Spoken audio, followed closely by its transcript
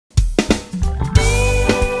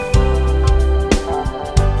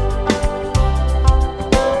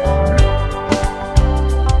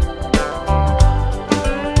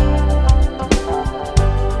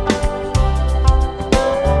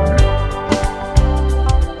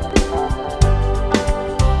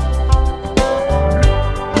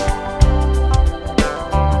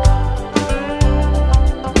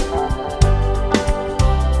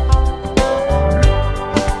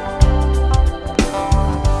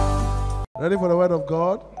Ready for the word of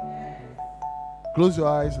God? Close your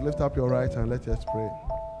eyes, lift up your right hand, let us pray.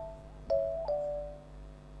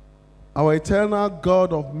 Our eternal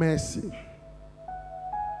God of mercy,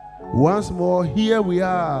 once more, here we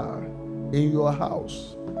are in your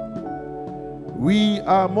house. We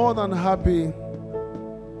are more than happy,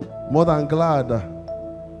 more than glad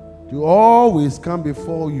to always come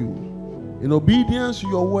before you in obedience to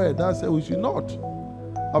your word. That said, we should not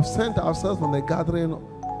absent ourselves from the gathering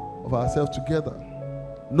of ourselves together.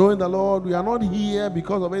 Knowing the Lord, we are not here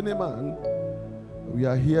because of any man. We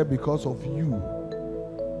are here because of you.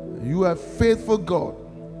 You are faithful God.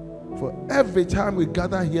 For every time we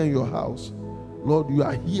gather here in your house, Lord, you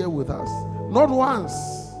are here with us. Not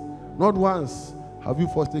once have you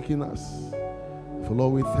forsaken us. For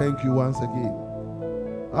Lord, we thank you once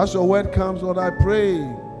again. As your word comes, Lord, I pray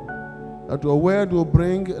that your word will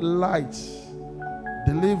bring light,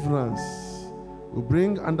 deliverance, will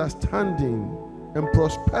bring understanding and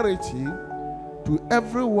prosperity to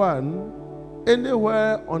everyone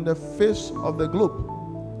anywhere on the face of the globe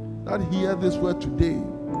that hear this word today.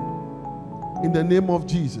 In the name of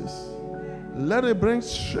Jesus, let it bring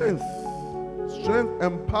strength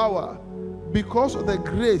and power because of the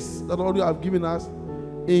grace that Lord you have given us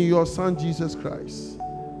in your Son Jesus Christ.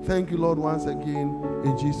 Thank you, Lord, once again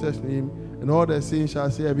in Jesus' name. And all the saints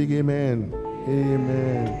shall say a big amen.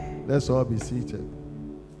 Amen. Let's all be seated.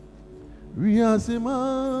 We are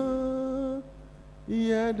Sima,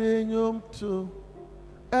 Yade Nyomto,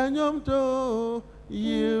 and Nyomto,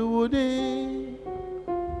 Yewudi,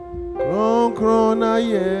 Krona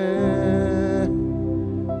Ye,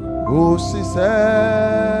 Osise,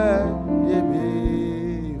 Yebe.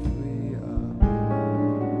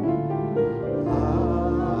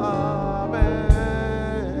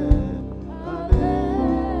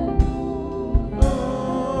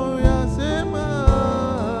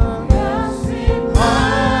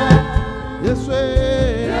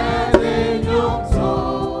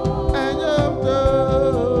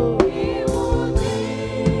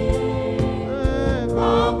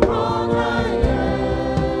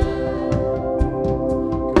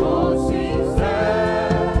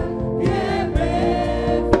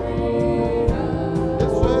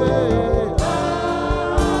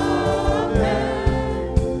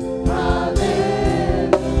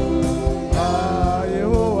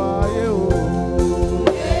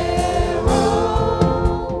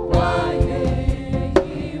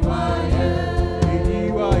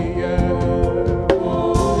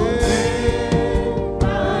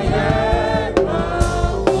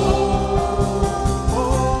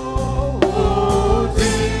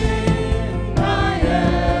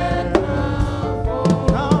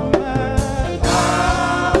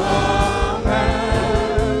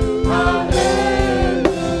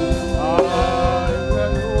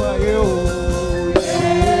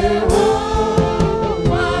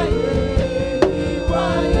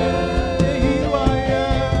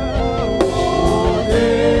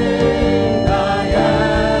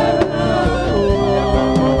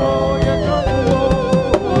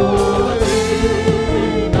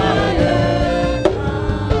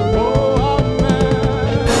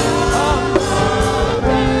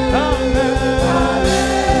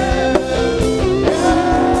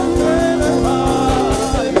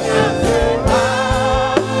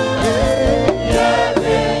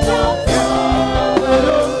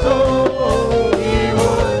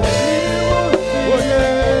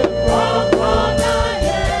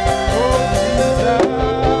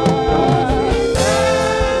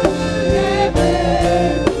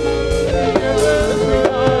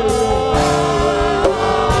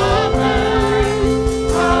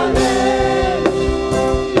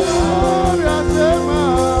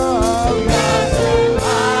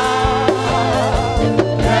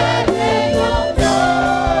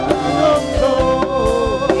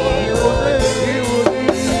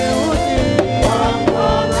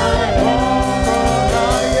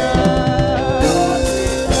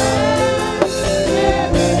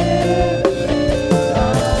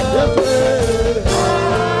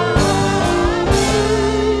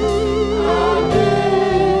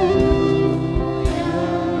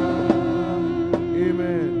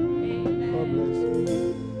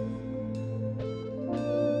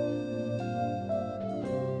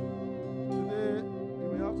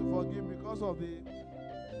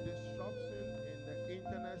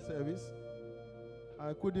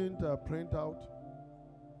 Print out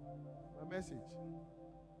a message.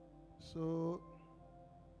 So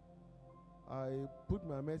I put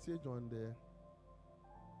my message on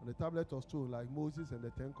the tablet of stone like Moses and the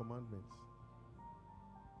 10 Commandments.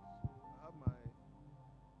 So I have my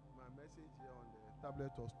message here on the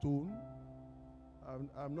tablet of stone.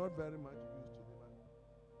 I'm not very much used to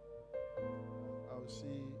it. I'll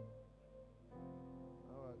see.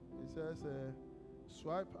 It says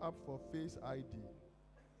swipe up for Face ID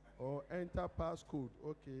or enter passcode.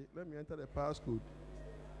 Okay, let me enter the passcode.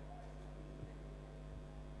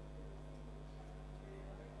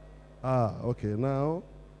 Okay. Now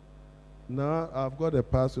I've got a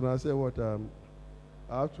password. I say what I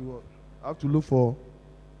have to look for.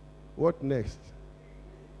 What next?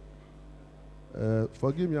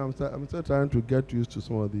 Forgive me. I'm still trying to get used to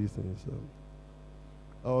some of these things.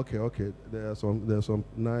 Okay. There's some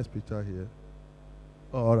nice picture here.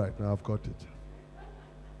 Oh, all right. Now I've got it.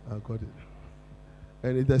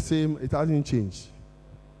 And it's the same. It hasn't changed.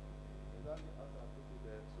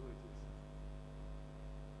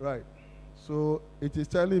 Right. So it is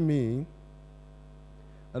telling me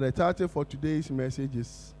that the title for today's message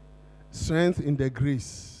is Strength in the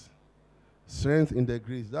Grace. Strength in the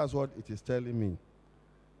grace. That's what it is telling me.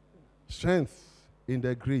 Strength in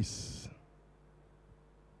the grace.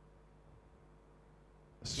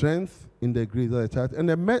 Strength in the grace. That's the title.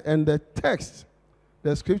 And the text,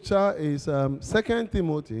 the scripture is 2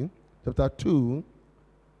 Timothy chapter 2,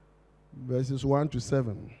 verses 1 to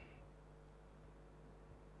 7.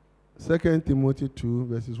 2 Timothy 2,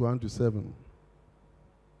 verses 1 to 7.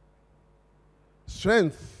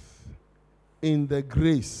 Strength in the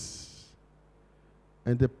grace.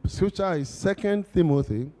 And the scripture is 2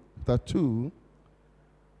 Timothy chapter 2,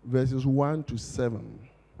 verses 1 to 7.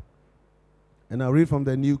 And I read from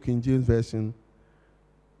the New King James Version.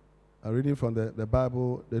 I'm reading from the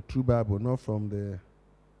Bible, the true Bible, not from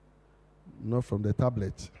the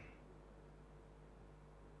tablet.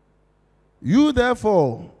 You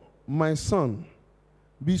therefore, my son,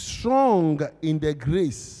 be strong in the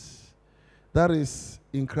grace that is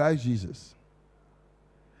in Christ Jesus.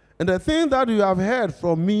 And the thing that you have heard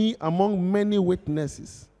from me among many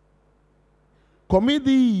witnesses, commit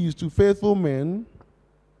these to faithful men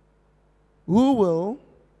who will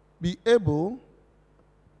be able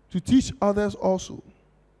to teach others also.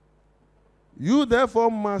 You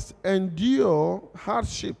therefore must endure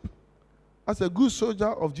hardship as a good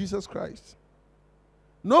soldier of Jesus Christ.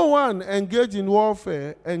 No one engaged in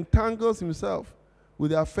warfare entangles himself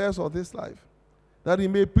with the affairs of this life, that he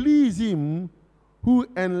may please him who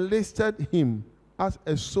enlisted him as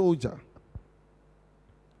a soldier.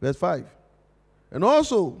 Verse 5. And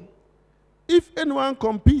also, if anyone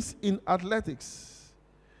competes in athletics,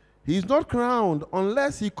 he is not crowned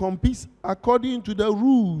unless he competes according to the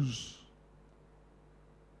rules.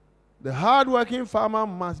 The hard-working farmer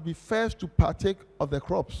must be first to partake of the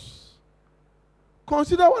crops.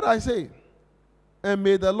 Consider what I say, and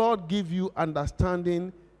may the Lord give you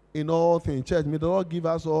understanding in all things. Church, may the Lord give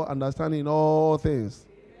us all understanding in all things.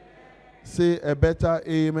 Amen. Say a better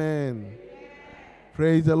amen. Amen.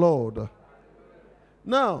 Praise the Lord.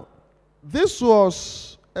 Now, this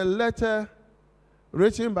was a letter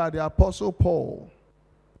written by the Apostle Paul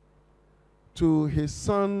to his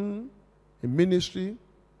son in ministry,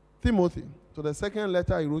 Timothy. So the second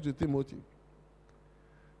letter he wrote to Timothy.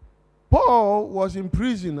 Paul was in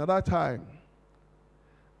prison at that time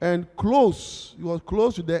and he was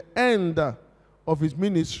close to the end of his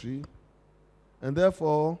ministry and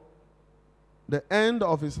therefore the end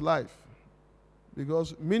of his life.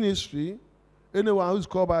 Because ministry, anyone who is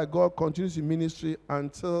called by God continues in ministry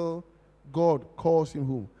until God calls him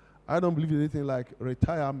home. I don't believe in anything like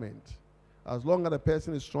retirement. As long as the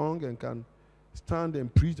person is strong and can stand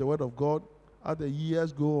and preach the word of God, as the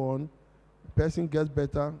years go on, the person gets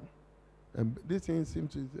better. And this thing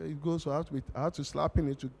seems to, it goes, so I have to slap in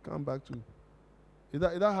it to come back to. Is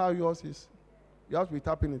that how yours is? You have to be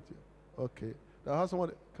tapping it. Okay. Can I have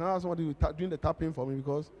somebody doing the tapping for me?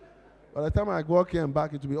 Because by the time I walk here and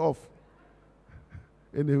back, it will be off.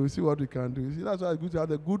 And they will see what we can do. You see, that's why it's good to have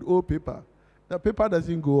the good old paper. The paper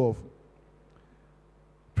doesn't go off.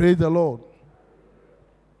 Praise the Lord.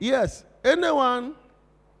 Yes, anyone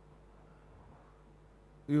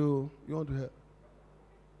you want to help,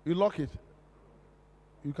 you lock it.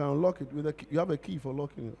 You can unlock it with a key. You have a key for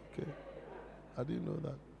locking it. Okay. I didn't know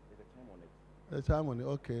that. There's a time on it.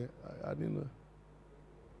 Okay. I didn't know.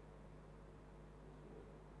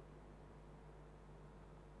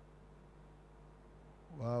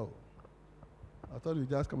 Wow. I thought you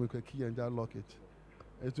just come with a key and just lock it.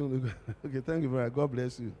 It's only good. Okay, thank you very much. God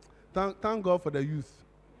bless you. Thank God for the youth.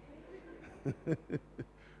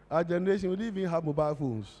 Our generation, we didn't even have mobile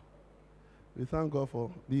phones. We thank God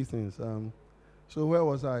for these things. So where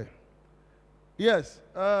was I? Yes.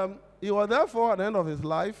 He was therefore at the end of his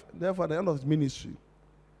life, therefore at the end of his ministry.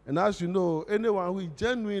 And as you know, anyone who is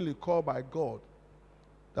genuinely called by God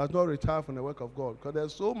does not retire from the work of God. Because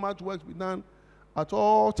there's so much work to be done at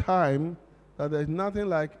all time that there's nothing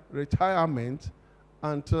like retirement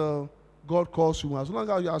until God calls you. As long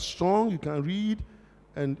as you are strong, you can read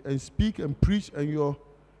and speak and preach, and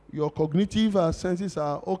your cognitive senses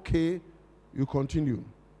are okay, you continue.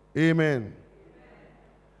 Amen.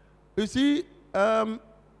 You see,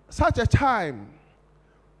 such a time,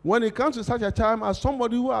 when it comes to such a time, as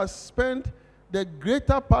somebody who has spent the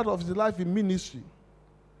greater part of his life in ministry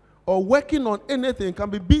or working on anything, it can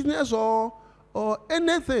be business or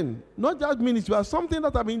anything, not just ministry, but something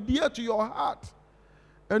that has been dear to your heart,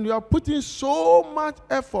 and you are putting so much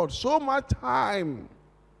effort, so much time,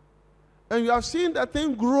 and you have seen that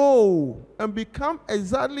thing grow and become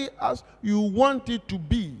exactly as you want it to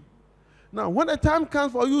be. Now, when the time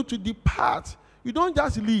comes for you to depart, you don't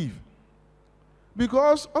just leave,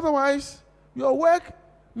 because otherwise your work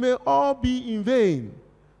may all be in vain.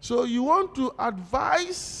 So you want to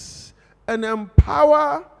advise and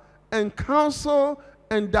empower and counsel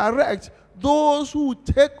and direct those who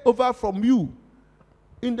take over from you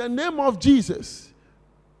in the name of Jesus,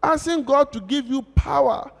 asking God to give you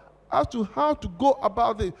power as to how to go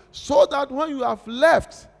about it, so that when you have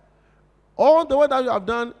left, all the work that you have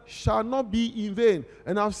done shall not be in vain.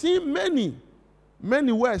 And I've seen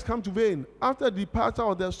many works come to vain after the departure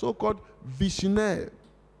of the so-called visionary.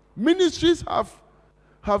 Ministries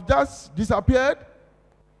have just disappeared.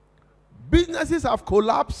 Businesses have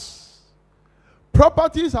collapsed.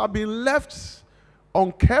 Properties have been left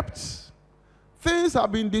unkept. Things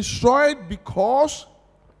have been destroyed because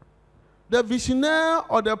the visionary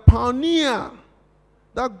or the pioneer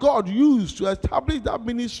that God used to establish that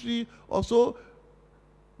ministry also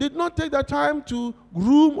did not take the time to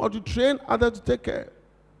groom or to train others to take care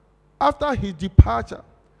after his departure.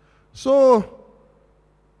 So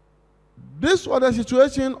this was the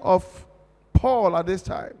situation of Paul at this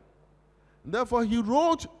time. Therefore, he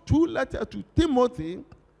wrote 2 letters to Timothy,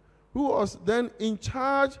 who was then in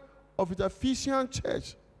charge of his Ephesian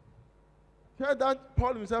church. Here that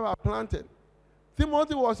Paul himself had planted.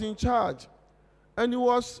 Timothy was in charge, and he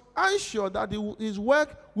was unsure that his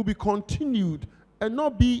work would be continued and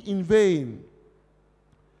not be in vain.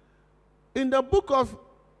 In the book of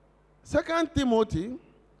 2 Timothy,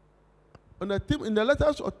 in the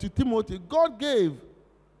letters to Timothy, God gave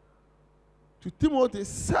to Timothy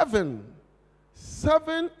seven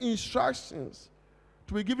instructions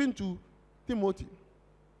to be given to Timothy.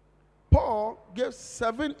 Paul gave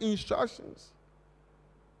 7 instructions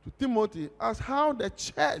to Timothy as how the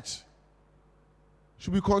church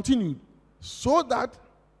should be continued, so that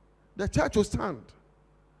the church will stand.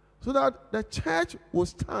 So that the church will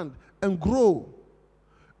stand and grow.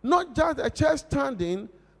 Not just the church standing,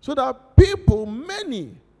 so that people,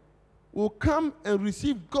 many, will come and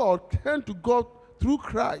receive God, turn to God through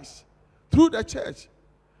Christ, through the church.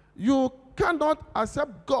 You cannot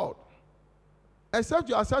accept God except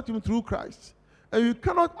you accept him through Christ. And you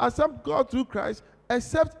cannot accept God through Christ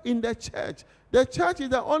except in the church. The church is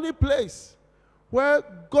the only place where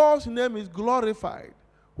God's name is glorified,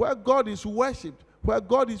 where God is worshipped, where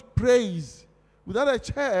God is praised. Without a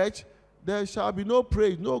church, there shall be no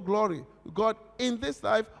praise, no glory to God in this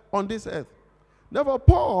life, on this earth. Therefore,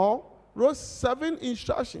 Paul wrote 7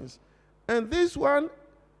 instructions. And this one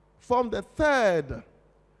from the 3rd,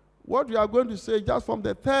 what we are going to say just from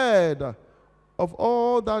the 3rd of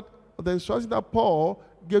all that, the instructions that Paul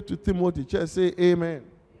gave to Timothy. Just say amen. Amen.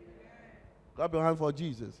 Clap your hand for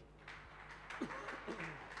Jesus.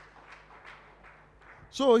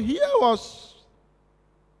 So here was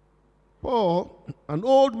Paul, an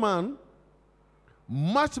old man,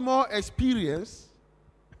 much more experienced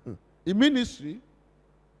in ministry,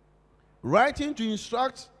 writing to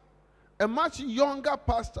instruct a much younger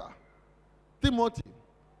pastor, Timothy,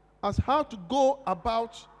 as how to go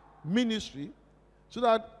about ministry so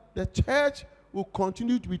that the church will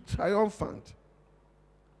continue to be triumphant.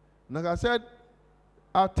 Like I said,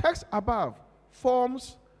 our text above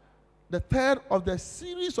forms the 3rd of the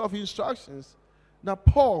series of instructions that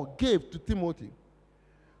Paul gave to Timothy.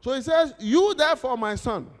 So he says, "You therefore, my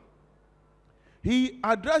son." He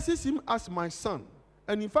addresses him as my son.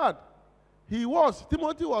 And in fact,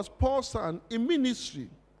 Timothy was Paul's son in ministry.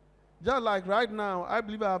 Just like right now, I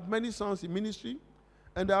believe I have many sons in ministry,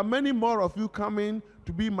 and there are many more of you coming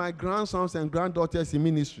to be my grandsons and granddaughters in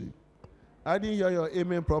ministry. I didn't hear your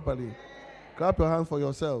amen properly. Clap your hands for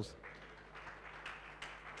yourselves.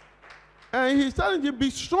 And he's telling you, be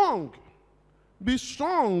strong. Be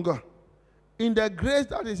strong in the grace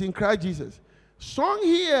that is in Christ Jesus. Strong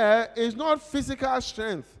here is not physical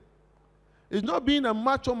strength. It's not being a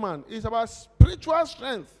macho man. It's about spiritual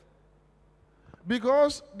strength.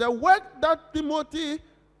 Because the work that Timothy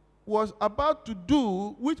was about to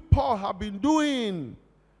do, which Paul had been doing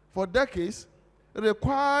for decades,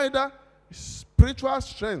 required spiritual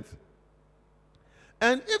strength.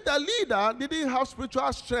 And if the leader didn't have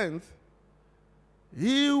spiritual strength,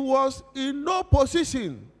 he was in no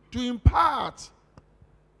position to impart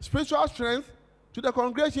spiritual strength to the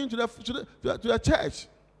congregation, to the church.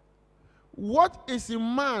 What is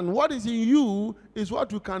in man, what is in you, is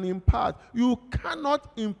what you can impart. You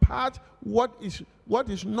cannot impart what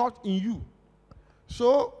is not in you.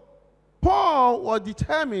 So Paul was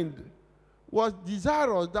determined, was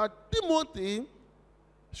desirous that Timothy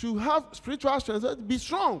should have spiritual strength. Be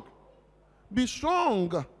strong. Be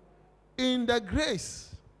strong in the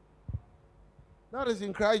grace that is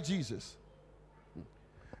in Christ Jesus.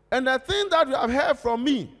 And the thing that you have heard from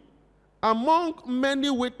me among many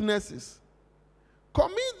witnesses,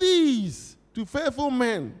 commit these to faithful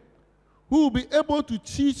men who will be able to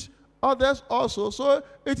teach others also. So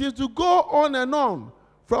it is to go on and on.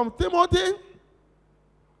 From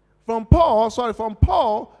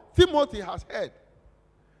Paul, Timothy has heard.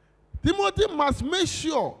 Timothy must make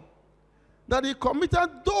sure that he committed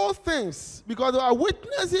those things, because there are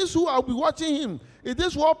witnesses who will be watching him. Is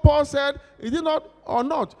this what Paul said? Is it not or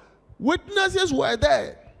not? Witnesses were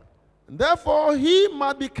there. Therefore, he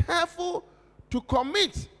must be careful to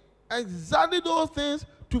commit exactly those things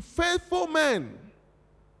to faithful men.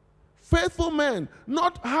 Faithful men,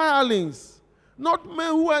 not hirelings. Not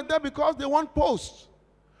men who are there because they want posts.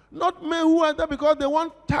 Not men who are there because they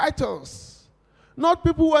want titles. Not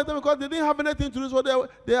people who are there because they didn't have anything to do, so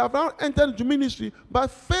they have now entered into ministry.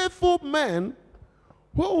 But faithful men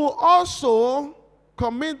who will also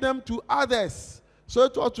commit them to others. So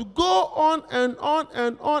it was to go on and on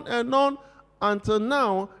and on and on until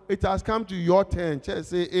now it has come to your turn. Church,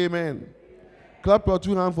 say amen. Amen. Clap your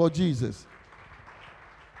two hands for Jesus.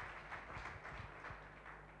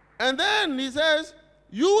 And then he says,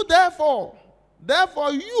 you therefore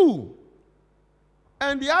you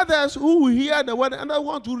and the others who hear the word and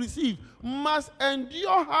want to receive must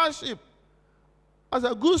endure hardship as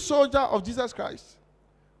a good soldier of Jesus Christ.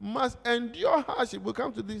 Must endure hardship. We'll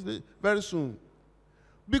come to this very soon.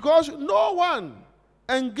 Because no one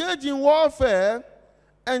engaged in warfare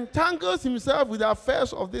entangles himself with the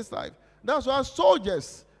affairs of this life. That's why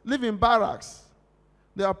soldiers live in barracks.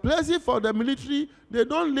 They are places for the military. They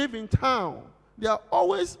don't live in town. They are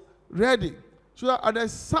always ready. So that at the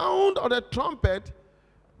sound of the trumpet,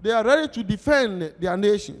 they are ready to defend their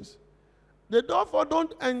nations. They therefore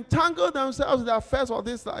don't entangle themselves with the affairs of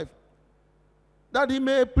this life, that he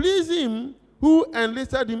may please him who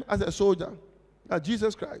enlisted him as a soldier, as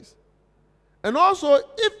Jesus Christ. And also,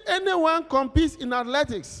 if anyone competes in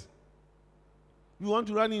athletics, you want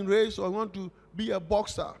to run in race or you want to be a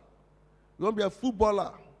boxer, you want to be a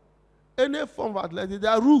footballer, any form of athletics,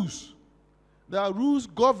 there are rules. There are rules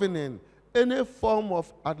governing any form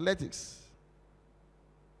of athletics.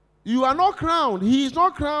 You are not crowned. He is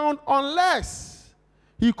not crowned unless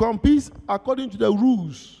he competes according to the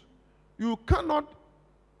rules. You cannot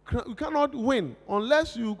win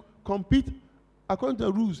unless you compete according to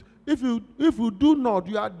the rules. If you do not,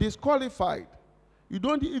 you are disqualified. You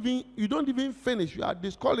don't even finish. You are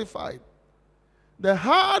disqualified. The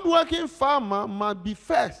hard-working farmer must be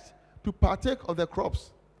first to partake of the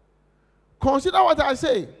crops. Consider what I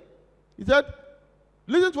say. He said,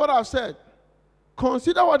 listen to what I've said.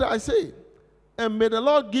 Consider what I say, and may the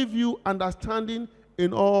Lord give you understanding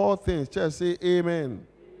in all things. Just say amen. Amen.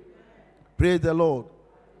 Praise the Lord.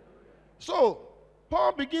 So,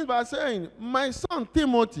 Paul begins by saying, my son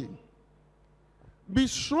Timothy, be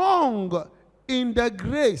strong in the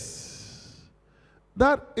grace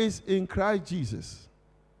that is in Christ Jesus.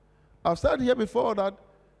 I've said here before that,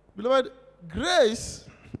 beloved, grace,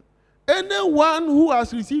 anyone who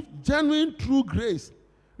has received genuine true grace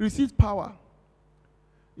receives power.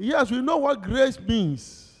 Yes, we know what grace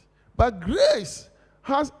means, but grace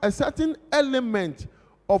has a certain element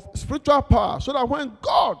of spiritual power, so that when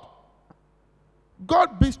God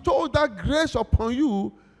bestows that grace upon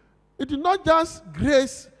you, it is not just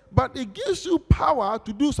grace, but it gives you power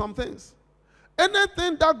to do some things.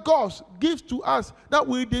 Anything that God gives to us that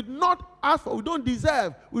we did not ask for, we don't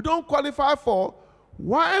deserve, we don't qualify for,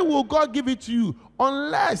 why will God give it to you?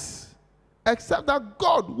 Except that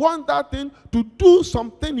God wants that thing to do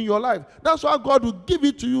something in your life. That's why God will give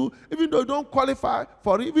it to you, even though you don't qualify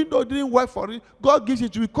for it, even though it didn't work for it. God gives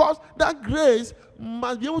it to you because that grace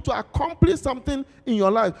must be able to accomplish something in your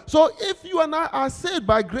life. So if you and I are saved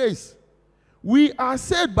by grace, we are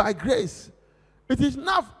saved by grace. It is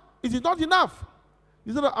enough. It is not enough.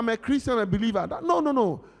 You say, I'm a Christian, a believer.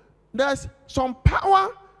 No. there's some power,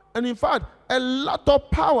 and in fact, a lot of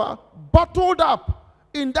power bottled up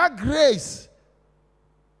in that grace,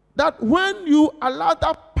 that when you allow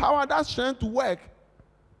that power, that strength to work,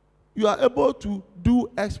 you are able to do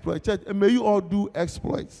exploits. Church, and may you all do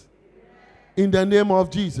exploits in the name of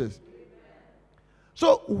Jesus.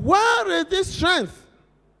 So where is this strength?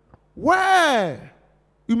 Where?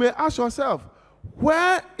 You may ask yourself,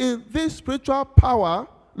 where is this spiritual power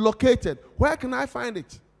located? Where can I find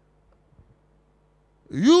it?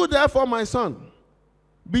 You therefore, my son,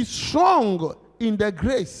 be strong in the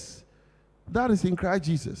grace that is in Christ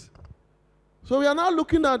Jesus. So we are now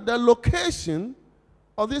looking at the location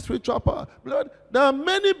of this spiritual power. Beloved, there are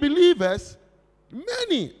many believers,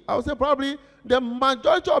 I would say probably the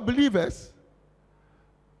majority of believers,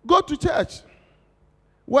 go to church,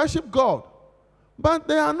 worship God, but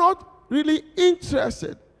they are not really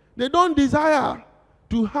interested. They don't desire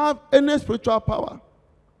to have any spiritual power.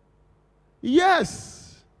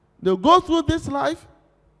 Yes, they'll go through this life,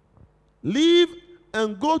 live,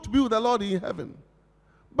 and go to be with the Lord in heaven.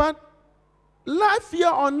 But life here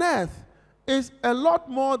on earth is a lot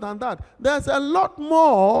more than that. There's a lot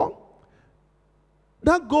more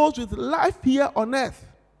that goes with life here on earth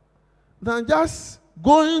than just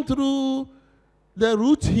going through the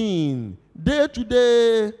routine,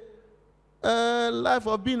 day-to-day life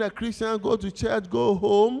of being a Christian. Go to church, go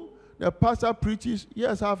home. The pastor preaches.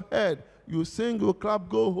 Yes, I've heard. You sing, you clap,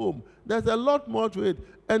 go home. There's a lot more to it.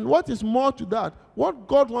 And what is more to that? What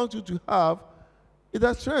God wants you to have is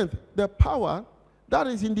the strength, the power that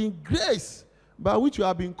is in the grace by which you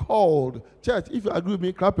have been called. Church, if you agree with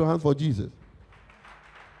me, clap your hands for Jesus.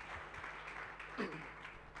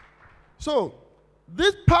 So,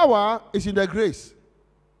 this power is in the grace.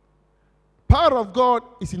 Power of God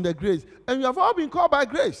is in the grace. And you have all been called by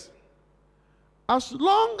grace. As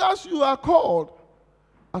long as you are called,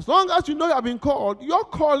 as long as you know you have been called, your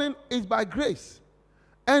calling is by grace.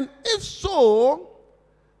 And if so,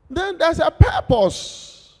 then there's a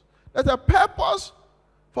purpose. There's a purpose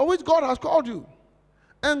for which God has called you.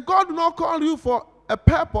 And God will not call you for a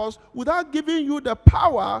purpose without giving you the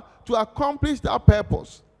power to accomplish that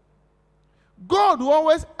purpose. God will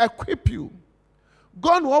always equip you.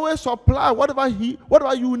 God will always supply whatever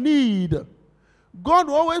you need. God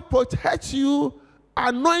will always protect you,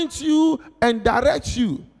 anoint you, and direct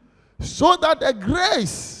you, so that the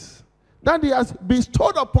grace that He has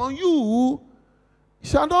bestowed upon you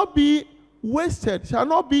shall not be wasted, shall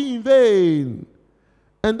not be in vain.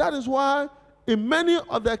 And that is why in many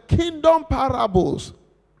of the kingdom parables,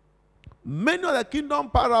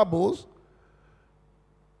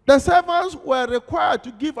 the servants were required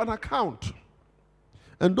to give an account.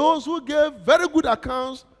 And those who gave very good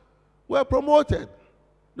accounts were promoted.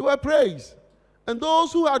 They were praised. And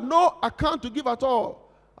those who had no account to give at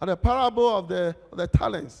all, at the parable of the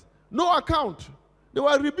talents, no account, they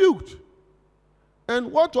were rebuked.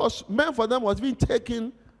 And what was meant for them was being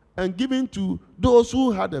taken and given to those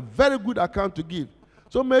who had a very good account to give.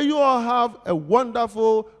 So may you all have a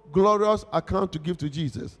wonderful, glorious account to give to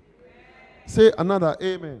Jesus. Amen. Say another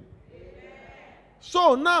amen. Amen.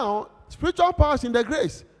 So now, spiritual power is in the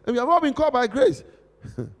grace. And we have all been called by grace.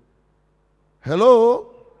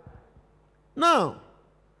 Hello? Now,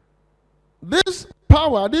 this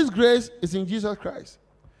power, this grace is in Jesus Christ.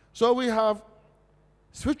 So we have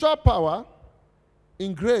spiritual power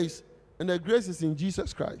in grace, and the grace is in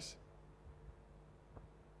Jesus Christ.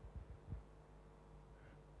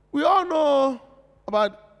 We all know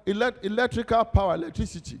about electrical power,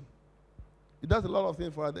 electricity. It does a lot of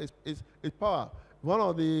things for us. It's power. One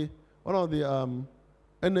of the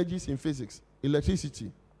energies in physics,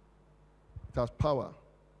 electricity. It has power.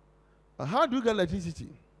 But how do you get electricity?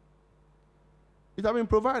 It has been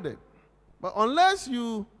provided. But unless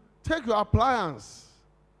you take your appliance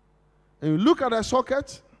and you look at the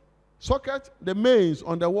socket, the mains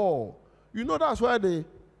on the wall, you know that's where the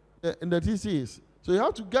electricity is. So you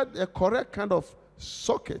have to get a correct kind of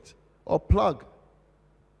socket or plug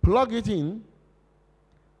it in,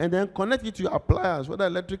 and then connect it to your appliance, whether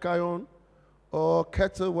electric iron or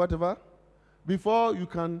kettle, whatever, before you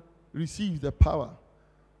can receive the power.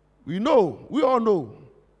 We all know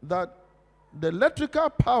that the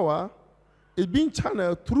electrical power is being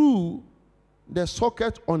channeled through the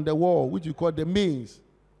socket on the wall, which you call the mains.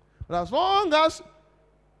 But as long as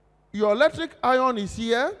your electric iron is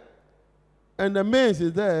here and the mains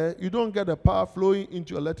is there, you don't get the power flowing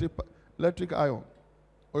into your electric iron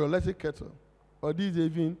or your electric kettle or these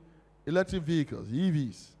even electric vehicles,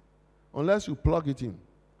 EVs, unless you plug it in.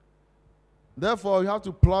 Therefore, you have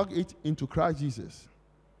to plug it into Christ Jesus.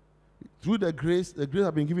 Through the grace has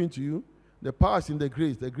been given to you, The power is in the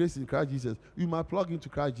grace. The grace is in Christ Jesus. You must plug into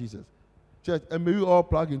Christ Jesus. Church, and may you all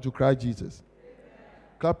plug into Christ Jesus.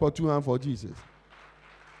 Clap for 2 hands for Jesus.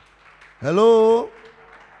 Hello?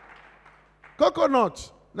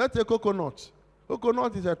 Coconut. Let's say coconut.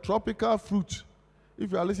 Coconut is a tropical fruit.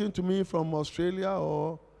 If you are listening to me from Australia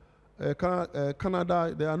or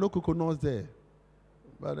Canada, there are no coconuts there.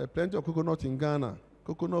 But there are plenty of coconut in Ghana.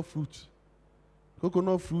 Coconut fruit.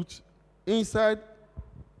 Coconut fruit. Inside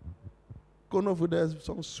coconut fruit, there's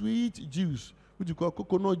some sweet juice, which you call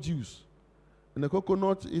coconut juice. And the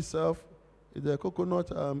coconut itself, the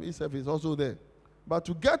coconut itself is also there. But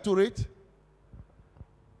to get to it,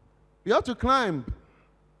 you have to climb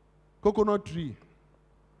coconut tree.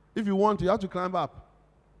 If you want to, you have to climb up.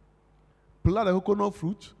 Pull out the coconut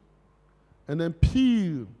fruit, and then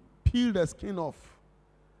peel the skin off.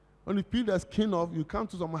 When you peel the skin off, you come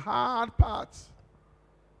to some hard parts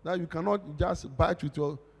that you cannot just bite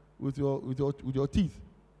with your teeth.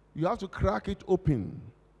 You have to crack it open.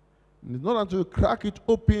 And it's not until you crack it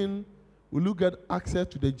open will you get access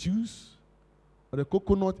to the juice or the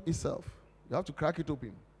coconut itself. You have to crack it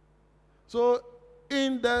open. So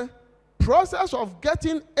in the process of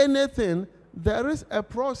getting anything, there is a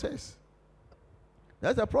process.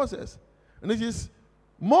 There's a process. And it is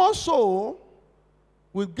more so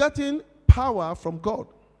with getting power from God.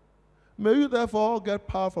 May you therefore get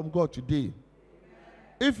power from God today.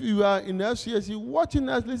 If you are in FCAC, watching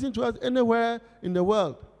us, listening to us anywhere in the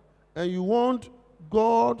world, and you want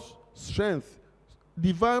God's strength,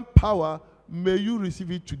 divine power, may you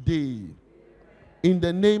receive it today. In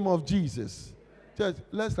the name of Jesus. Church,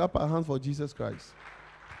 let's clap our hands for Jesus Christ.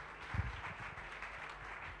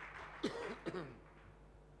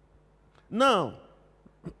 Now,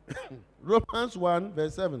 Romans 1,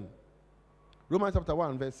 verse 7. Romans chapter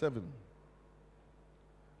 1, verse 7.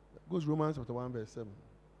 Goes Romans chapter 1, verse 7.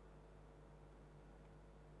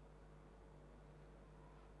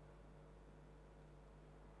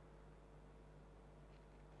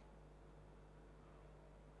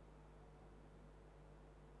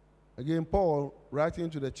 Again, Paul, writing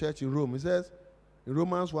to the church in Rome, he says in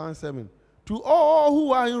Romans 1, 7, to all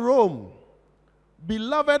who are in Rome,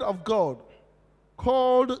 beloved of God,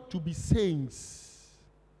 called to be saints,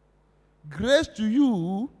 grace to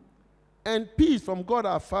you and peace from God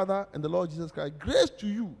our Father and the Lord Jesus Christ. Grace to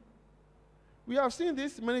you. We have seen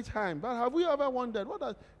this many times, but have we ever wondered, what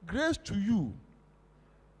is grace to you?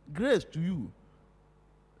 Grace to you.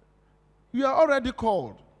 You are already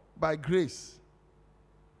called by grace.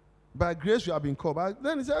 By grace you have been called. But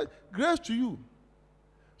then he said, grace to you.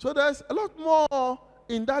 So there's a lot more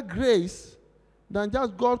in that grace than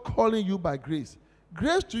just God calling you by grace.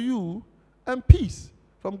 Grace to you and peace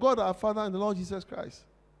from God our Father and the Lord Jesus Christ.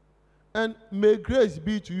 And may grace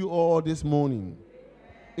be to you all this morning.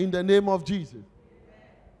 In the name of Jesus.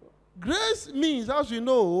 Grace means, as you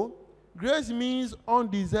know, grace means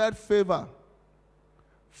undeserved favor.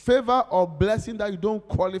 Favor or blessing that you don't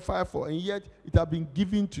qualify for, and yet it has been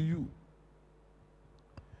given to you.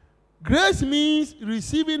 Grace means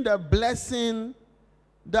receiving the blessing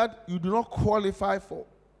that you do not qualify for.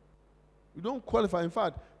 You don't qualify. In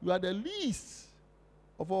fact, you are the least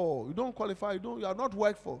of all. You don't qualify. You are not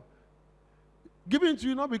worked for. Given to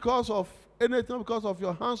you not because of anything, not because of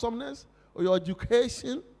your handsomeness or your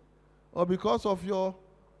education or because of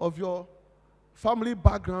your family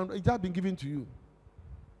background. It has been given to you.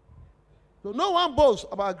 So no one boasts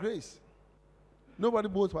about grace. Nobody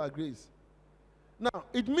boasts about grace. Now,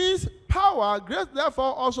 it means power. Grace,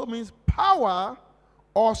 therefore, also means power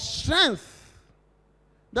or strength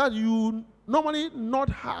that you normally not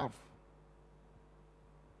have.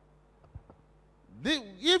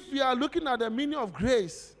 If you are looking at the meaning of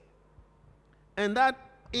grace, and that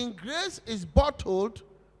in grace is bottled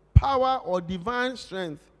power or divine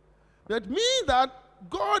strength, that means that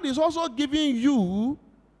God is also giving you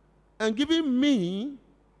and giving me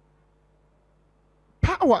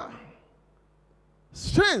power,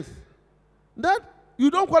 strength that you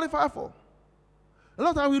don't qualify for. A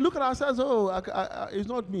lot of times we look at ourselves, it's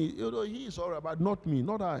not me. He is all right, but not me,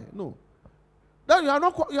 not I. No. That you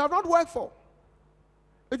have not worked for.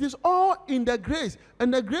 It is all in the grace.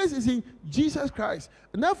 And the grace is in Jesus Christ.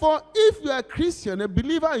 And therefore, if you are a Christian, a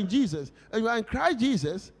believer in Jesus, and you are in Christ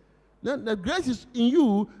Jesus, then the grace is in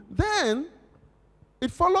you, then it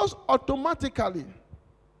follows automatically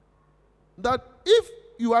that if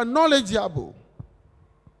you are knowledgeable,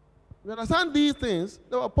 you understand these things,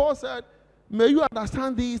 Paul said, may you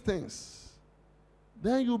understand these things.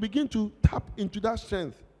 Then you begin to tap into that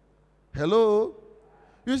strength. Hello?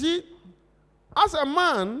 You see, as a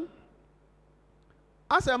man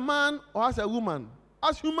or as a woman,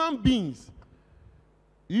 as human beings,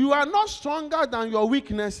 you are not stronger than your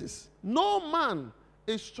weaknesses. No man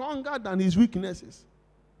is stronger than his weaknesses.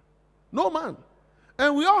 No man.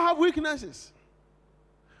 And we all have weaknesses.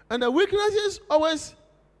 And the weaknesses always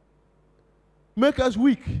make us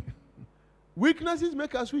weak. Weaknesses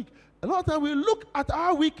make us weak. A lot of times we look at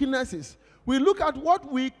our weaknesses. We look at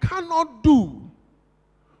what we cannot do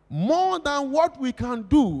more than what we can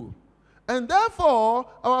do. And therefore,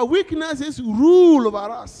 our weaknesses rule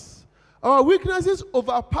over us. Our weaknesses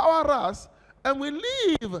overpower us, and we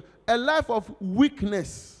live a life of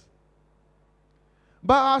weakness.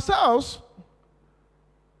 By ourselves,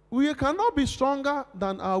 we cannot be stronger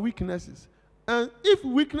than our weaknesses. And if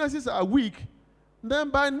weaknesses are weak, then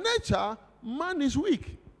by nature, man is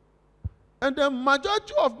weak. And the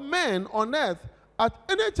majority of men on earth, at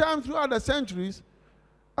any time throughout the centuries,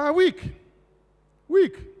 are weak.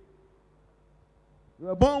 Weak. We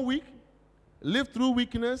were born weak, lived through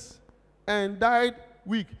weakness, and died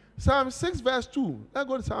weak. Psalm 6 verse 2. Let's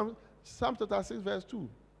go to Psalm chapter 6 verse 2.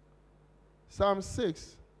 Psalm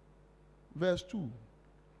 6 verse 2.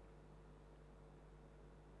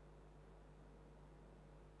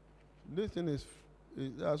 This thing is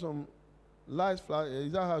there are some lights flashing.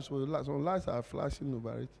 Is that how some lights are flashing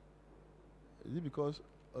over it? Is it because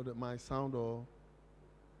of my sound or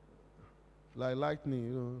like lightning? You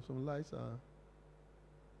know, some lights are.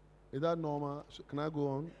 Is that normal? Can I go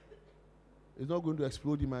on? It's not going to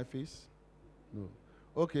explode in my face? No.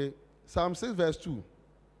 Okay. Psalm 6 verse 2.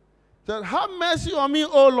 Said, have mercy on me,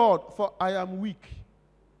 O Lord, for I am weak.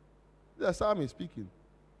 The psalmist speaking.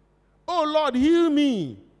 O Lord, heal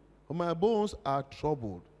me, for my bones are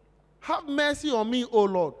troubled. Have mercy on me, O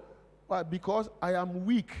Lord. Why? Because I am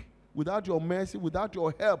weak. Without your mercy, without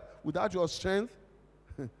your help, without your strength,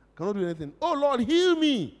 cannot do anything. Oh Lord, heal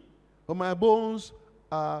me, for my bones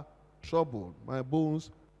are troubled. My bones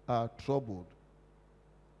are troubled.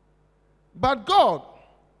 But God,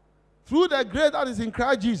 through the grace that is in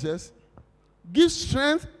Christ Jesus, gives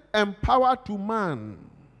strength and power to man.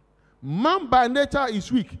 Man by nature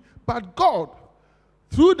is weak, but God,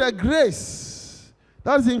 through the grace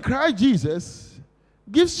that is in Christ Jesus,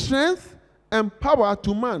 gives strength and power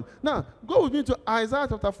to man. Now, go with me to Isaiah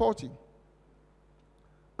chapter 40.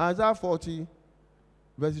 Isaiah 40,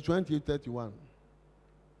 verses 28-31.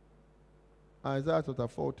 Isaiah chapter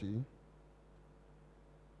 40,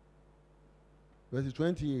 verses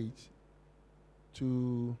 28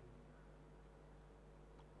 to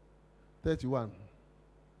 31.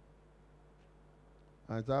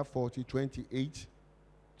 Isaiah 40, 28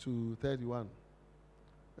 to 31.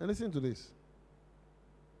 And listen to this.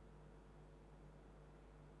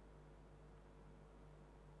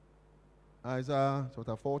 Isaiah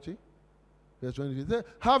chapter 40, verse 23.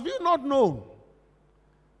 Have you not known,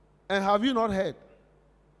 and have you not heard?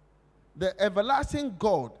 The everlasting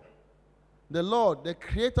God, the Lord, the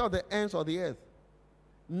creator of the ends of the earth,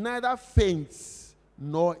 neither faints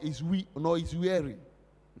nor is weary.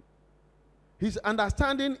 His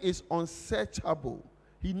understanding is unsearchable.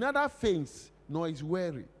 He neither faints nor is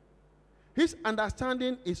weary. His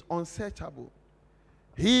understanding is unsearchable.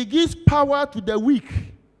 He gives power to the weak.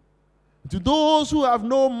 To those who have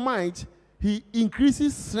no might, he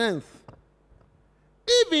increases strength.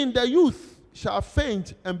 Even the youth shall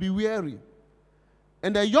faint and be weary,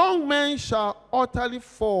 and the young men shall utterly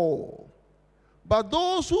fall. But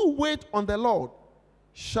those who wait on the Lord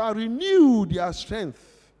shall renew their strength.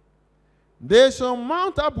 They shall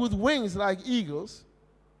mount up with wings like eagles.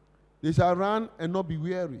 They shall run and not be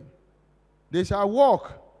weary. They shall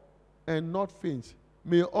walk and not faint.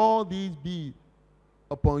 May all these be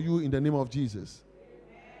upon you in the name of Jesus.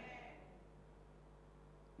 Amen.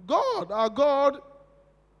 God, our God,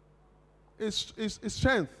 is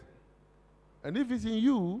strength. And if it's in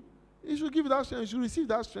you, he should give you that strength. You should receive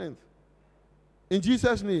that strength. In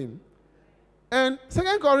Jesus' name. And 2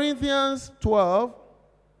 Corinthians 12,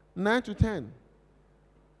 9 to 10.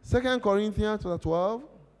 2 Corinthians 12,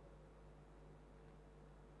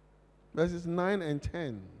 verses 9 and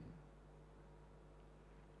 10.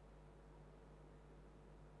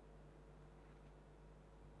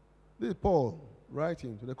 This is Paul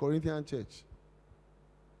writing to the Corinthian church.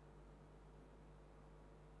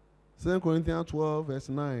 2 Corinthians 12, verse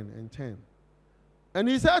 9 and 10. And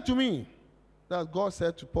he said to me, that God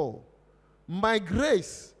said to Paul, my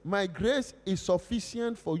grace is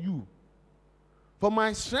sufficient for you. For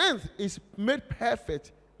my strength is made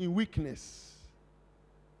perfect in weakness.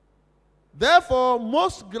 Therefore,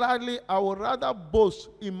 most gladly I will rather boast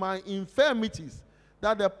in my infirmities,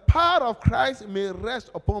 that the power of Christ may rest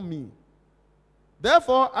upon me.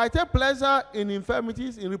 Therefore, I take pleasure in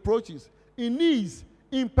infirmities, in reproaches, in needs,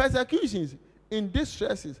 in persecutions, in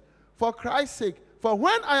distresses, for Christ's sake. For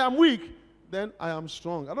when I am weak, then I am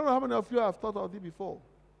strong. I don't know how many of you have thought of it before.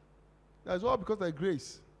 That's all because of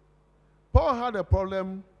grace. Paul had a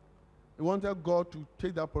problem. He wanted God to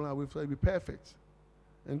take that problem away so he'd be perfect.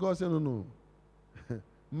 And God said, no.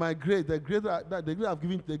 My grace, the grace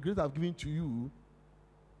I've given to you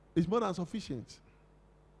is more than sufficient.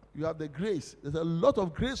 You have the grace. There's a lot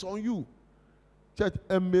of grace on you. Church,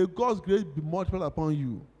 and may God's grace be multiplied upon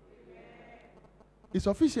you. It's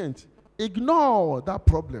sufficient. Ignore that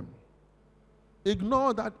problem.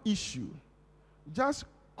 Ignore that issue. Just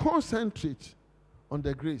concentrate on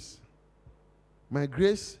the grace. My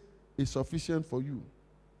grace is sufficient for you.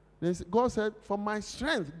 Then God said, for my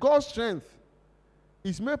strength, God's strength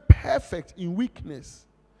is made perfect in weakness.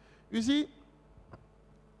 You see,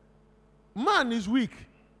 man is weak.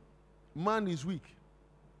 Man is weak.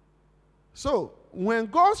 So, when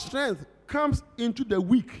God's strength comes into the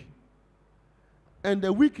weak, and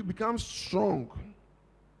the weak becomes strong,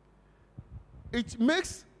 it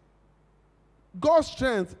makes God's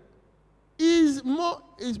strength is more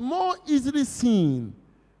easily seen.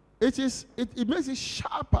 It makes it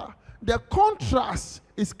sharper. The contrast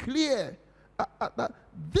is clear.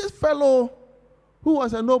 This fellow who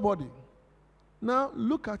was a nobody, now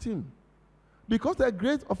look at him. Because the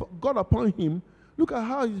grace of God upon him, look at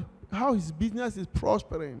how his business is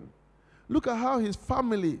prospering. Look at how his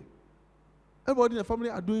family, everybody in the family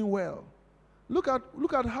are doing well. Look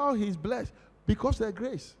at how he's blessed because of the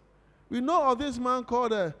grace. We know of this man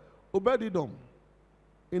called Obed-Edom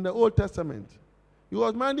in the Old Testament. He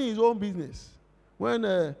was minding his own business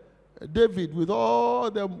when David, with all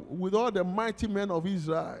the mighty men of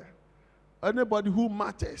Israel, anybody who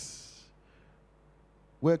matters,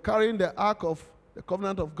 were carrying the ark of the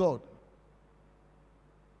covenant of God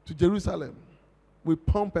to Jerusalem with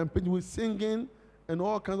pomp and paint, with singing and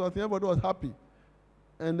all kinds of things. Everybody was happy.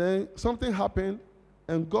 And then something happened,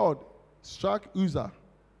 and God struck Uzzah.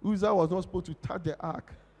 Uzzah was not supposed to touch the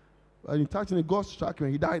ark. But in touching it, God struck him,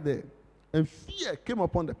 and he died there. And fear came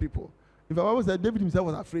upon the people. If I always said David himself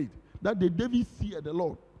was afraid, that day David feared the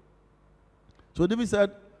Lord. So David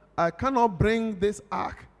said, I cannot bring this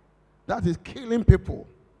ark that is killing people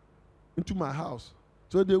into my house.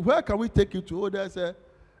 So where can we take it to? Oh, there's a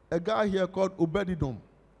guy here called Obed-Edom.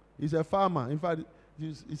 He's a farmer. In fact,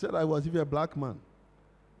 he said I was even a black man.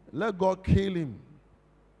 Let God kill him.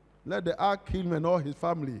 Let the ark kill him and all his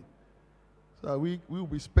family. So we will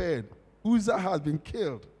be spared. Uzzah has been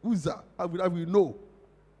killed. Uzzah, how we know?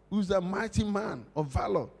 Uzzah, mighty man of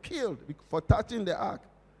valor, killed for touching the ark.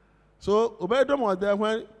 So Obed-Edom was there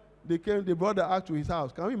when they brought the ark to his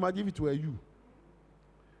house. Can we imagine if it were you?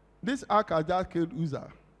 This ark has just killed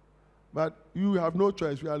Uzzah. But you have no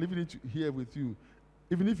choice. We are leaving it here with you.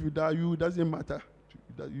 Even if you die, it doesn't matter.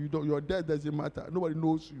 Your death doesn't matter. Nobody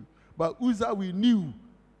knows you. But Uzzah, we knew.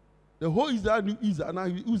 The whole Israel knew Uzzah. Now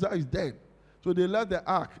Uzzah is dead. So they left the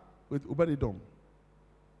ark with Obed-Edom.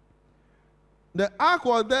 The ark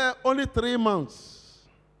was there only 3 months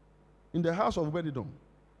in the house of Obed-Edom.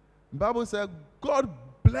 The Bible said God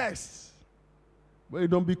blessed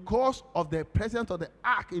Obed-Edom because of the presence of the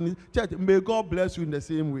ark in his church. May God bless you in the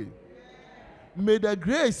same way. May the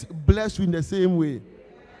grace bless you in the same way.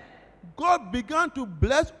 God began to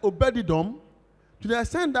bless Obed-Edom to the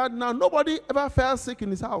extent that now nobody ever fell sick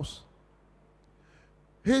in his house.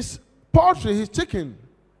 His poultry, his chicken,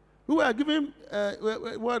 who were giving, they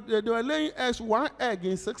were laying eggs, 1 egg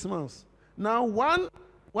in 6 months. Now one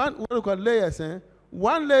what we call layers,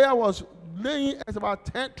 one layer was laying eggs about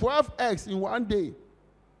 12 eggs in 1 day.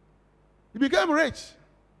 He became rich.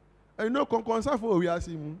 And you know, concern for we are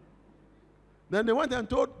seeing. Then they went and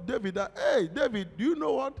told David that, hey, David, do you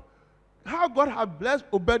know what? How God had blessed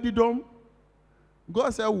Obed-Edom?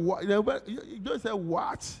 God said, what? God said,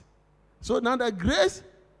 what? So now the grace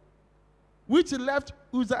which left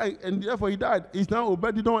Uzzah and therefore he died is now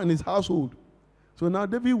Obed-Edom and his household. So now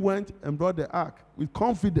David went and brought the ark with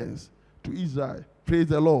confidence to Israel. Praise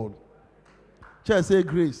the Lord. Church, say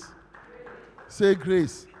grace. Say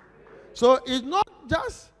grace. So it's not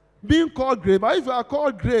just being called grace, but if you are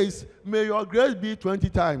called grace, may your grace be 20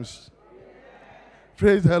 times.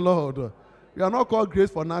 Praise the Lord. You are not called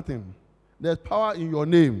grace for nothing. There's power in your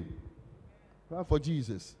name. Clap for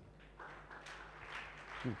Jesus.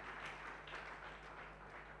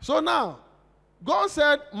 So now, God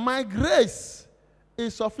said, my grace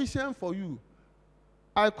is sufficient for you.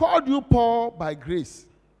 I called you Paul by grace.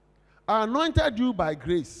 I anointed you by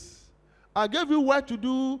grace. I gave you work to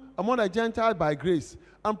do among the Gentiles by grace.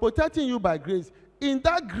 I'm protecting you by grace. In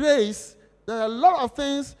that grace, there are a lot of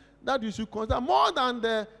things that you should consider more than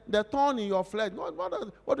the thorn in your flesh.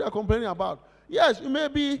 What you are complaining about. Yes, you may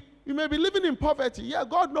be living in poverty. Yeah,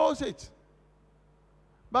 God knows it.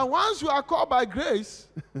 But once you are called by grace,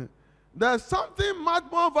 there's something much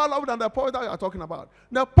more valuable than the poverty that you are talking about.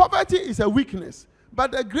 The poverty is a weakness,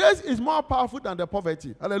 but the grace is more powerful than the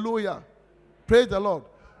poverty. Hallelujah. Praise the Lord.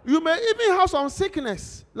 You may even have some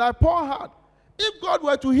sickness, like Paul had. If God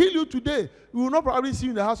were to heal you today, you will not probably see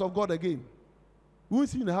you in the house of God again. You won't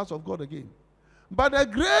see you in the house of God again. But the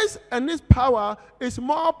grace and His power is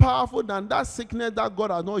more powerful than that sickness that God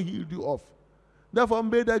has not healed you of. Therefore,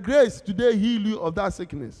 may the grace today heal you of that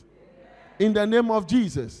sickness. In the name of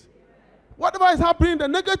Jesus. Whatever is happening, the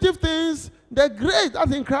negative things, the grace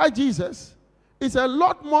that's in Christ Jesus is a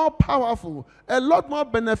lot more powerful, a lot more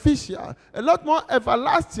beneficial, a lot more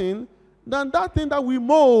everlasting than that thing that we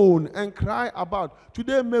moan and cry about.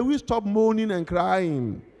 Today, may we stop moaning and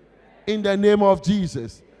crying. In the name of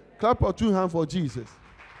Jesus. Clap your 2 hands for Jesus.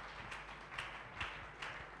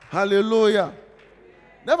 Hallelujah.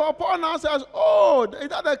 Therefore, Paul now says, oh, is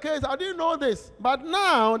that the case? I didn't know this. But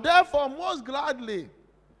now, therefore, most gladly,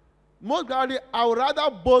 I would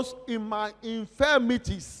rather boast in my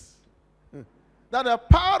infirmities, that the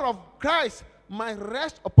power of Christ might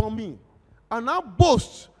rest upon me. And I'll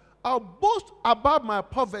boast about my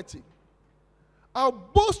poverty. I'll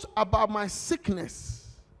boast about my sickness.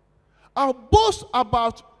 I'll boast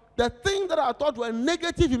about the things that I thought were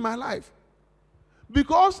negative in my life.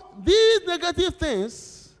 Because these negative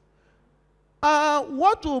things are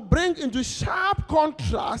what will bring into sharp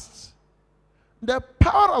contrast the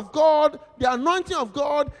power of God, the anointing of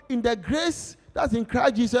God in the grace that's in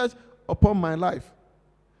Christ Jesus upon my life.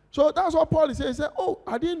 So that's what Paul is saying. He said, oh,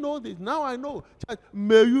 I didn't know this. Now I know.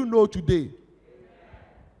 May you know today.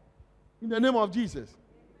 In the name of Jesus.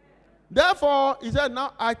 Therefore, he said,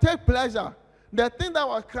 now I take pleasure. The thing that I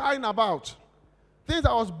was crying about, things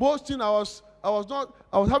I was boasting, I was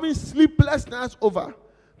having sleepless nights over,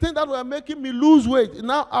 things that were making me lose weight.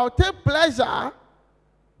 Now I'll take pleasure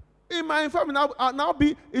in my infirmity.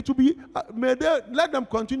 May they let them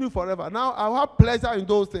continue forever. Now I'll have pleasure in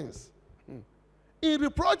those things. In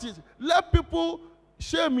reproaches, let people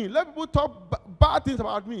shame me. Let people talk bad things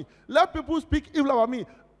about me. Let people speak evil about me.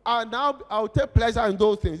 And now I'll take pleasure in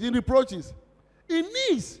those things. In reproaches. In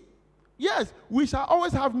needs. Yes, we shall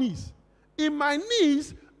always have needs. In my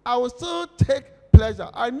needs, I will still take pleasure.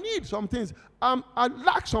 I need some things. I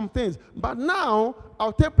lack some things. But now,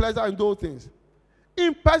 I'll take pleasure in those things.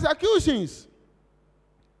 In persecutions,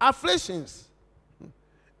 afflictions,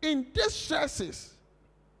 in distresses,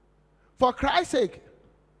 for Christ's sake.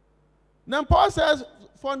 Then Paul says,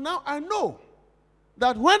 for now I know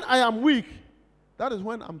that when I am weak, that is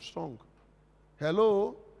when I'm strong.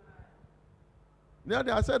 Hello? The other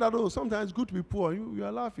day I said that, oh, sometimes it's good to be poor. You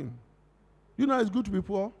are laughing. You know it's good to be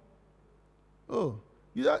poor? Oh.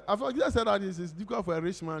 I thought Jesus said that it's difficult for a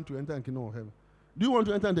rich man to enter the kingdom of heaven. Do you want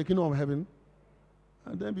to enter the kingdom of heaven?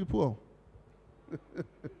 And then be poor.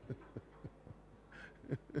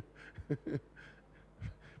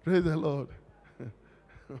 Praise the Lord.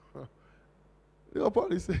 What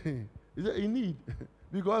Paul is saying, he said, in need.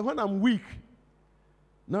 Because when I'm weak,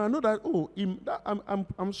 now I know that,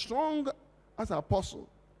 I'm strong as an apostle.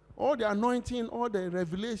 All the anointing, all the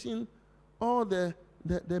revelation, all the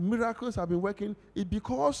miracles I've been working is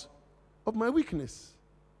because of my weakness.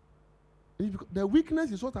 The weakness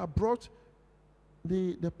is what has brought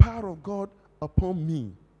the power of God upon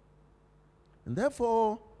me. And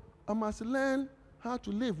therefore, I must learn how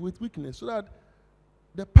to live with weakness so that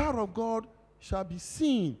the power of God shall be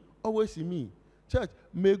seen always in me. Church,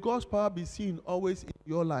 may God's power be seen always in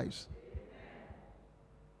your lives.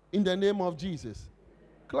 In the name of Jesus.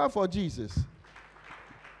 Clap for Jesus.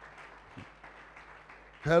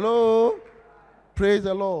 Hello. Praise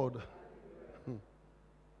the Lord.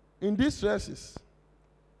 In distresses,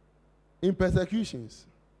 in persecutions.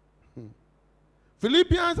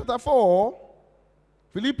 Philippians 4,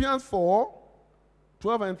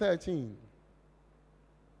 12 and 13.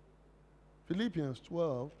 Philippians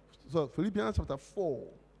 4,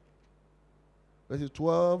 verses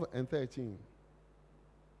 12 and 13.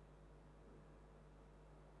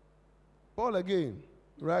 Paul again,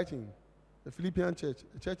 writing, the Philippian church,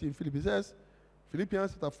 the church in Philippi, says,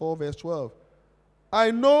 Philippians 4, verse 12,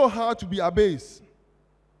 I know how to be abased,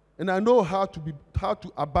 and I know how to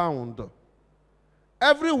abound.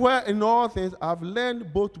 Everywhere in all things I've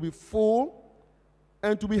learned both to be full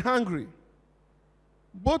and to be hungry,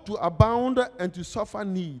 both to abound and to suffer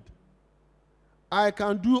need. I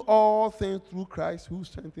can do all things through Christ who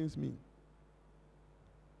strengthens me.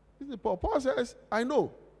 This is Paul. Paul says, I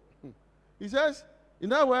know. He says,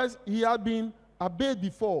 In other words, he had been abased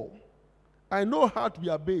before. I know how to be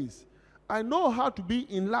abased. I know how to be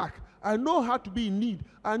in lack. I know how to be in need.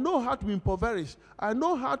 I know how to be impoverished. I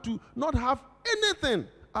know how to not have anything.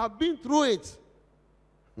 I've been through it.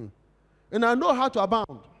 And I know how to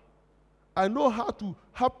abound. I know how to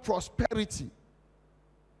have prosperity.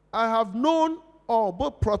 I have known all,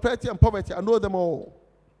 both prosperity and poverty. I know them all.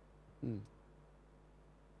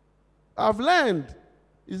 I've learned,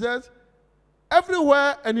 he says,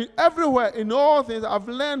 everywhere in all things, I've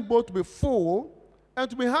learned both to be full and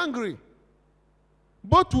to be hungry,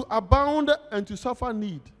 both to abound and to suffer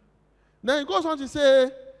need. Then he goes on to say,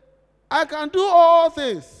 I can do all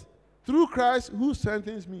things through Christ who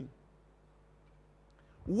strengthens me.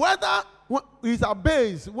 Whether he's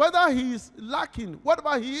abased, whether he is lacking,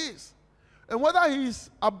 whatever he is, and whether he is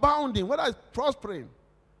abounding, whether he's prospering,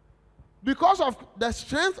 because of the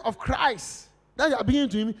strength of Christ that you are bringing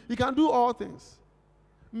to him, he can do all things.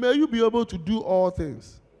 May you be able to do all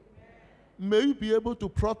things. May you be able to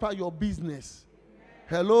prosper your business.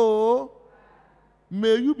 Hello?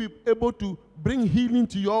 May you be able to bring healing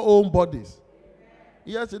to your own bodies.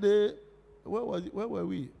 Yesterday, where were we? Where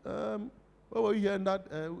were we hearing that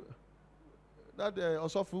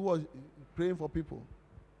Osofu was praying for people?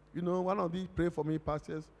 You know, one of these pray for me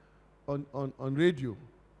pastors on radio.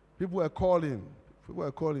 People were calling.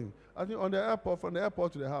 I think on the airport, from the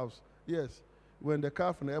airport to the house. Yes, we were in the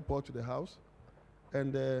car from the airport to the house,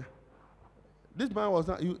 and this man was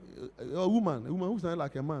not a woman who's not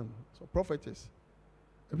like a man, so prophetess.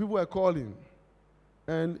 And people were calling,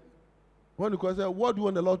 and when the question said, "What do you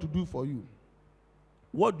want the Lord to do for you?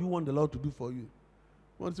 What do you want the Lord to do for you?"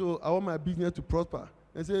 One said, "I want my business to prosper."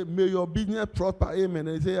 And say, "May your business prosper, amen."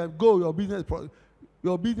 And they say, "Go, your business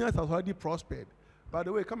has already prospered. By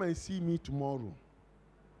the way, come and see me tomorrow."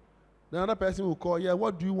 The other person will call, "Yeah,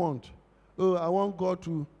 what do you want?" "Oh, I want God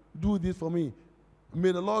to do this for me."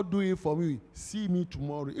 "May the Lord do it for me. See me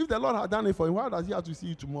tomorrow." If the Lord has done it for you, why does he have to see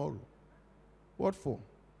you tomorrow? What for?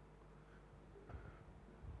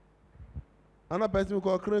 Another person will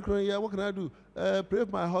call, "Yeah, what can I do?" "Pray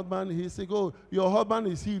for my husband. He said, "Oh, your husband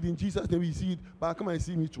is healed in Jesus' name. He's healed, but come and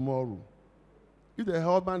see me tomorrow." If the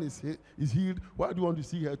husband is healed, why do you want to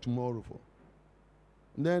see her tomorrow for?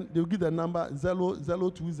 And then they'll give the number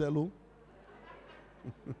 020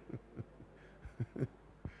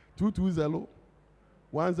 220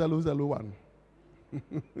 1001.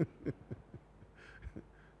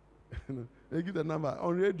 They give the number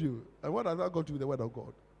on radio. And what has that got to do with the word of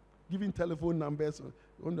God? Giving telephone numbers.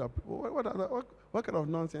 What kind of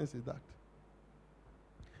nonsense is that?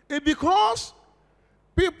 It's because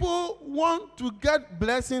people want to get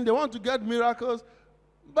blessing, they want to get miracles,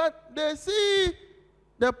 but they see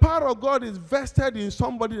the power of God is vested in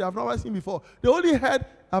somebody they have never seen before. They only have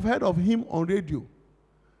heard of him on radio.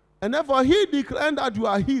 And therefore, he declaring that you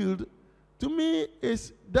are healed, to me,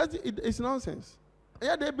 it's nonsense. And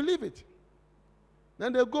yet they believe it.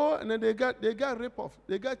 Then they go and then they get ripped off.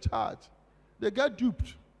 They get charged. They get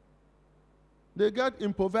duped. They get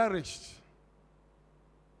impoverished.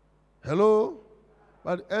 Hello?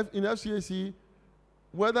 But in FCAC,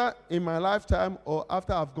 whether in my lifetime or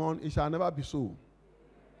after I've gone, it shall never be so.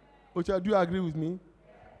 Ocha, do you agree with me?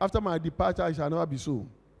 After my departure, it shall never be so.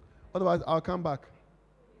 Otherwise, I'll come back.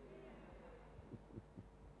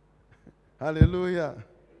 Hallelujah.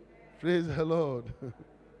 Praise the Lord.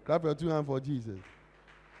 Clap your two hands for Jesus.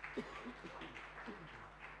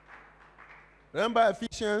 Remember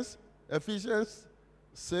Ephesians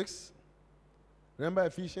 6. Remember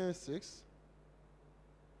Ephesians 6.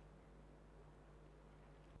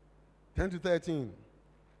 10 to 13.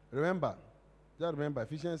 Remember. Just remember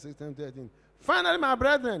Ephesians 6, 10 to 13. Finally, my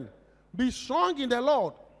brethren, be strong in the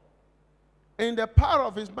Lord, in the power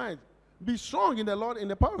of his might. Be strong in the Lord, in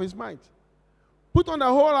the power of his might. Put on the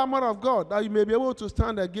whole armor of God, that you may be able to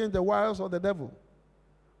stand against the wiles of the devil.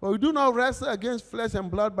 For we do not wrestle against flesh and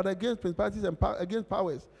blood, but against principalities and against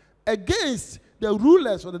powers, against the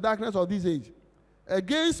rulers of the darkness of this age,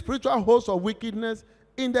 against spiritual hosts of wickedness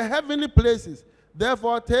in the heavenly places.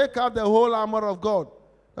 Therefore, take up the whole armor of God,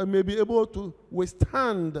 that you may be able to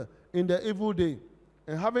withstand in the evil day,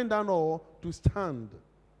 and having done all, to stand.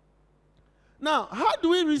 Now, how do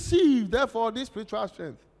we receive, therefore, this spiritual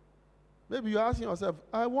strength? Maybe you're asking yourself,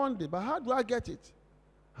 I want it, but how do I get it?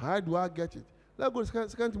 How do I get it? Let's go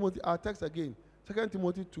to 2 Timothy, our text again. 2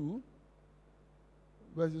 Timothy 2,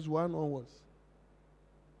 verses 1 onwards.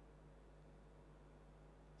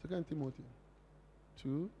 2 Timothy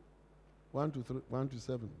 2, 1 to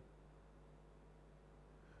 7.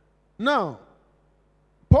 Now,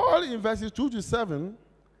 Paul in verses 2 to 7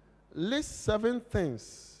 lists 7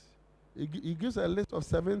 things He gives a list of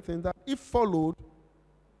 7 things that, if followed,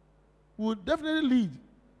 would definitely lead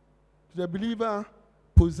to the believer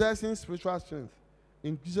possessing spiritual strength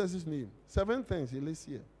in Jesus' name. 7 things he lists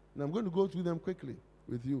here. And I'm going to go through them quickly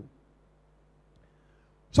with you.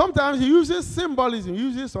 Sometimes he uses symbolism. He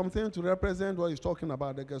uses something to represent what he's talking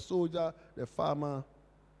about, like a soldier, the farmer,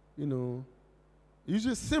 you know. He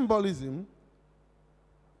uses symbolism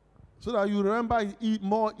so that you remember it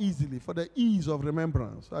more easily, for the ease of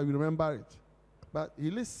remembrance, so that you remember it. But he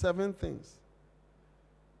lists 7 things.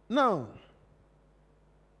 Now,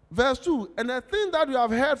 verse 2, and the thing that you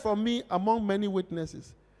have heard from me among many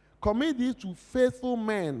witnesses, commit these to faithful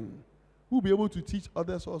men who will be able to teach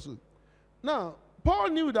others also. Now, Paul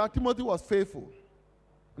knew that Timothy was faithful.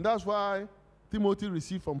 And that's why Timothy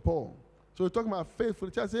received from Paul. So we're talking about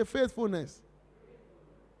faithfulness. Just say faithfulness.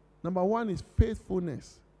 Number 1 is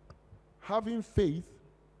faithfulness. Having faith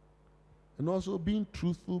and also being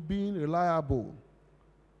truthful, being reliable.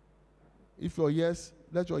 If your yes,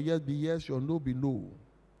 let your yes be yes, your no be no.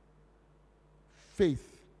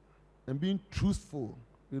 Faith and being truthful,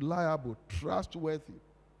 reliable, trustworthy.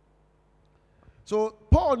 So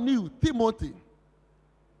Paul knew Timothy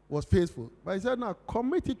was faithful. But he said, now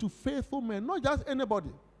commit it to faithful men, not just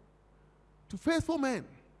anybody, to faithful men.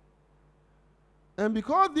 And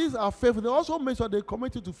because these are faithful, they also make sure they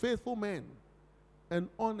commit it to faithful men. And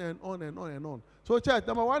on and on and on and on. So church,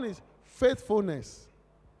 number 1 is faithfulness.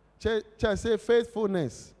 Church, say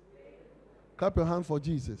faithfulness. Clap your hand for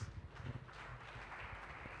Jesus.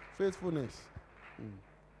 Faithfulness.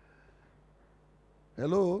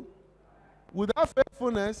 Hello? Without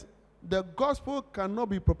faithfulness, the gospel cannot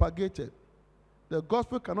be propagated. The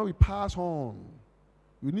gospel cannot be passed on.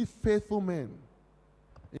 You need faithful men.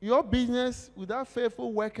 In your business, without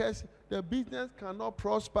faithful workers, the business cannot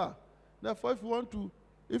prosper. Therefore,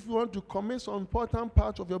 if you want to commit some important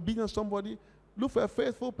part of your business, somebody, look for a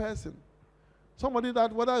faithful person. Somebody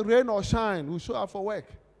that, whether rain or shine, will show up for work.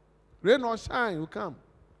 Rain or shine, will come.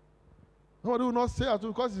 Somebody will not say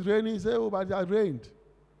because it's raining, say, oh, but it has rained.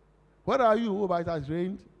 Where are you? Oh, but it has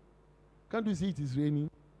rained. Can't you see it is raining?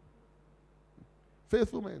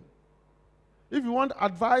 Faithful men. If you want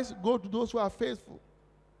advice, go to those who are faithful.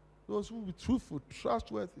 Those who will be truthful,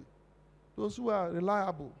 trustworthy. Those who are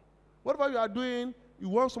reliable. Whatever you are doing, you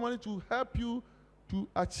want somebody to help you to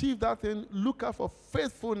achieve that thing, look out for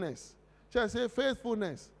faithfulness. Shall I say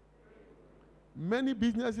faithfulness? Many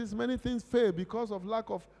businesses, many things fail because of lack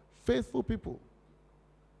of faithful people.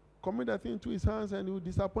 Commit that thing to his hands and he will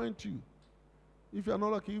disappoint you. If you are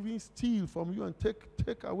not lucky, even steal from you and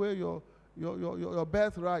take away your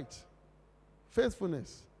birthright.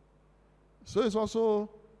 Faithfulness. So it's also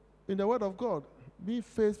in the word of God. Be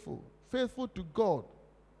faithful. Faithful to God.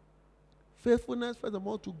 Faithfulness,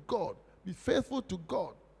 furthermore, to God. Be faithful to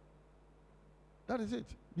God. That is it.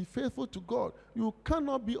 Be faithful to God. You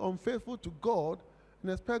cannot be unfaithful to God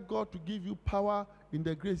and expect God to give you power in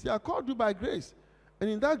the grace. He has called you by grace. And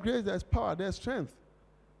in that grace, there's power, there's strength.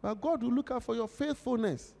 But God will look out for your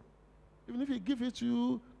faithfulness. Even if He gives it to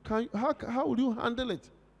you, how will you handle it?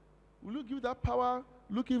 Will you give that power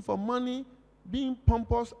looking for money, being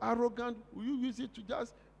pompous, arrogant? Will you use it to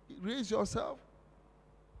just raise yourself?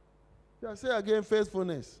 Just say again,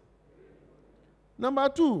 faithfulness. Number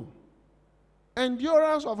 2,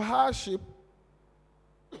 endurance of hardship.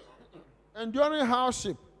 Enduring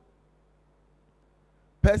hardship.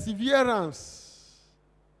 Perseverance.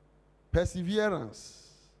 Perseverance.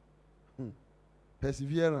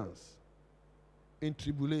 Perseverance in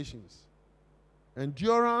tribulations.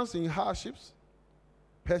 Endurance in hardships.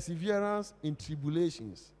 Perseverance in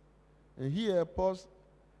tribulations. And here Paul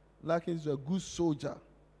likens a good soldier.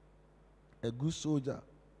 A good soldier.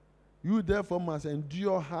 You therefore must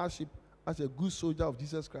endure hardship as a good soldier of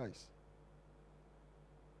Jesus Christ.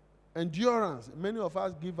 Endurance. Many of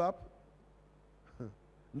us give up.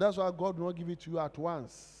 That's why God will not give it to you at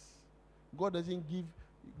once. God doesn't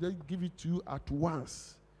give it to you at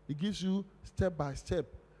once. He gives you step by step.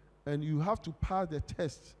 And you have to pass the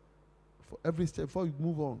test for every step before you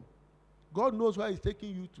move on. God knows where He's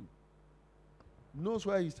taking you to. Knows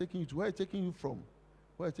where He's taking you to. Where He's taking you from.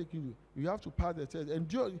 Where He's taking you. You have to pass the test.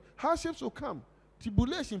 Endure. Hardships will come.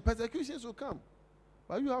 Tribulation, persecutions will come.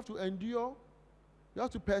 But you have to endure. You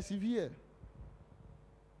have to persevere.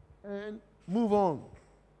 And move on.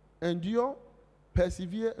 Endure,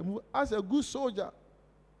 persevere, and move. As a good soldier,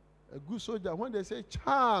 when they say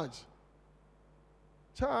charge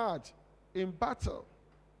in battle,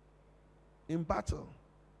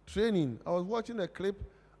 training. I was watching a clip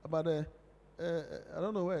about a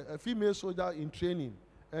female soldier in training,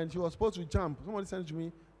 and she was supposed to jump. Somebody sent it to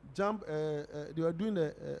me, jump. They were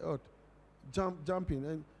doing jumping.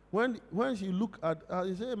 And when she looked at her,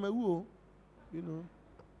 she said, "Mewu," you know.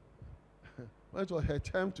 When it was her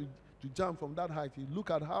time to jump from that height, he looked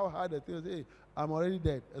at how high the thing was. Hey, I'm already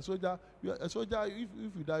dead. A soldier, if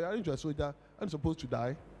you die, you are into a soldier, and you're supposed to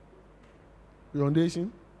die. You're on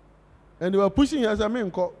nation. And they were pushing her as a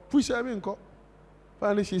man, push her.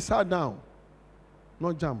 Finally, she sat down,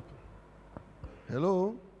 not jump.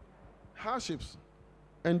 Hello? Hardships,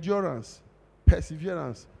 endurance,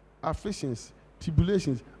 perseverance, afflictions,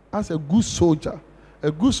 tribulations. As a good soldier,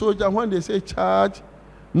 when they say charge,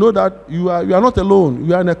 know that you are not alone.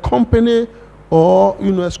 You are in a company or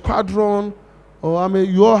a squadron, or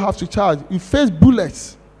you all have to charge. You face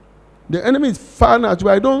bullets. The enemy is firing at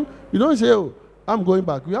you. You don't say, "Oh, I'm going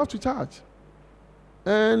back." You have to charge.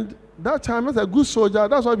 And that time, as a good soldier,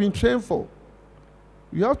 that's what I've been trained for.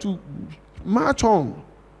 You have to march on.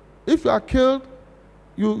 If you are killed,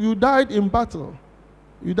 you died in battle.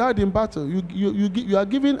 You died in battle. You are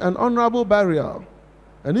given an honorable burial.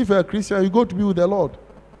 And if you're a Christian, you go to be with the Lord.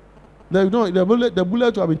 Then the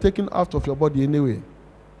bullet will have been taken out of your body anyway.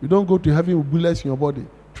 You don't go to heaven with bullets in your body.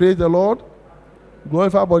 Praise the Lord.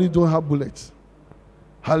 Glorified bodies don't have bullets.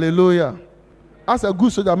 Hallelujah. As a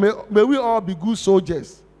good soldier, may we all be good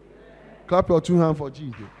soldiers. Clap your two hands for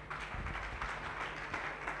Jesus.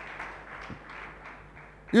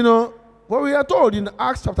 What we are told in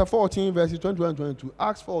Acts chapter 14, verses 21 and 22.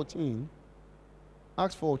 Acts 14.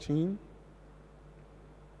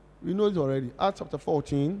 We know it already. Acts chapter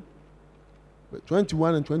 14,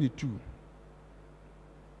 21 and 22.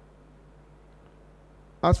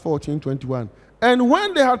 Acts 14, 21. And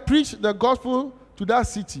when they had preached the gospel to that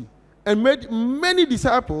city and made many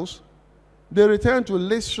disciples, they returned to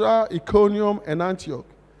Lystra, Iconium, and Antioch,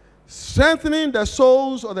 strengthening the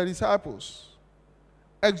souls of the disciples,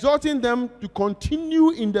 exhorting them to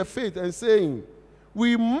continue in the faith, and saying,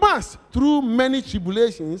 "We must, through many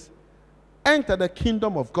tribulations, enter the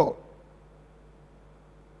kingdom of God."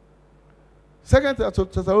 2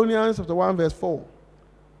 Thessalonians chapter 1, verse 4.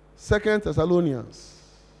 2 Thessalonians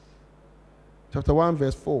chapter 1,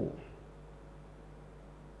 verse 4.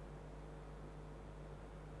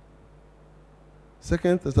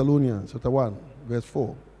 2 Thessalonians chapter 1, verse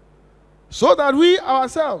 4. So that we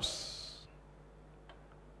ourselves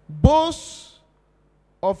boast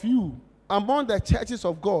of you among the churches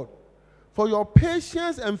of God for your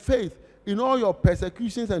patience and faith in all your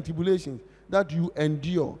persecutions and tribulations that you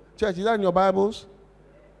endure. Church, is that in your Bibles?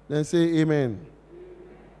 Then say amen.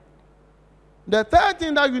 The third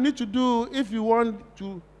thing that you need to do if you want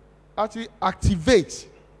to actually activate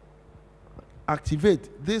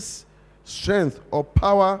this strength or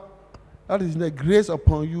power that is in the grace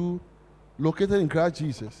upon you, located in Christ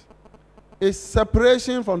Jesus, is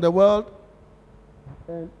separation from the world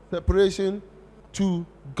and separation to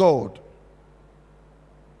God.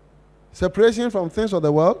 Separation from things of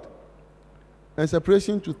the world and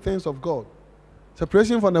separation to things of God.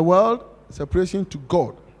 Separation from the world, separation to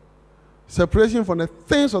God. Separation from the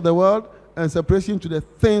things of the world and separation to the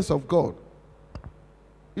things of God.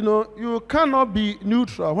 You cannot be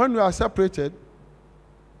neutral. When you are separated,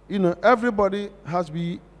 everybody has to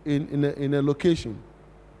be in a location.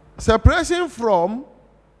 Separation from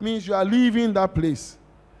means you are leaving that place.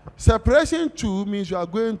 Separation to means you are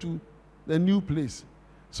going to the new place.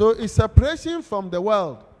 So it's separation from the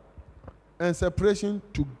world and separation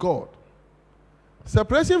to God.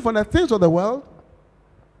 Separation from the things of the world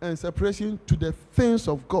and separation to the things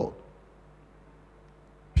of God.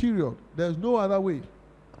 Period. There's no other way.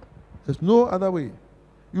 There's no other way.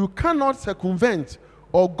 You cannot circumvent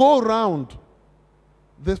or go around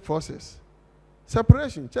this process.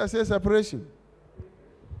 Separation. Just say separation.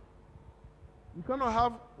 You cannot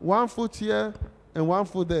have one foot here and one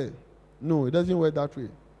foot there. No, it doesn't work that way.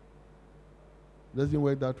 It doesn't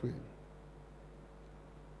work that way.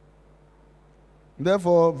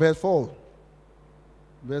 Therefore, verse 4.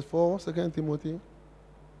 Verse 4, 2 Timothy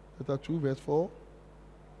chapter 2, verse 4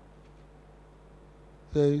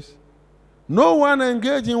 says, "No one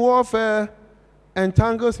engaged in warfare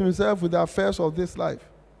entangles himself with the affairs of this life,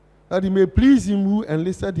 that he may please him who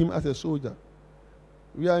enlisted him as a soldier."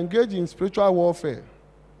 We are engaged in spiritual warfare.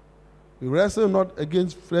 We wrestle not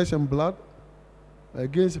against flesh and blood,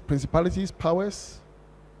 against principalities, powers.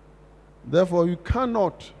 Therefore, you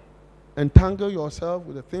cannot entangle yourself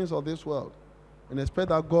with the things of this world and expect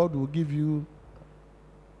that God will give you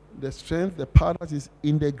the strength, the power that is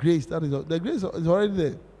in the grace. That is, the grace is already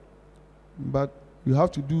there. But you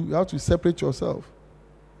have to separate yourself.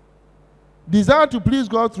 Desire to please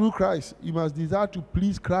God through Christ. You must desire to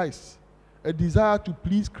please Christ. A desire to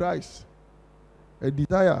please Christ. A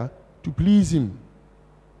desire to please Him.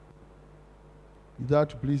 Desire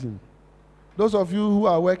to please him. Those of you who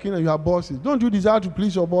are working and you have bosses, don't you desire to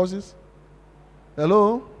please your bosses?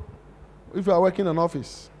 Hello? If you are working in an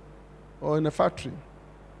office or in a factory,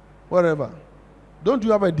 wherever, don't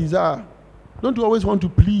you have a desire? Don't you always want to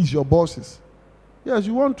please your bosses? Yes,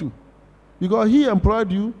 you want to. Because he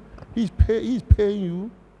employed you, he's paying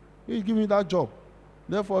you, he's giving you that job.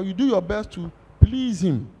 Therefore, you do your best to please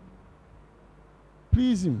him.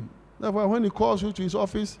 Please him. Therefore, when he calls you to his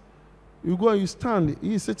office, you go and you stand.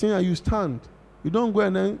 He's sitting and you stand. You don't go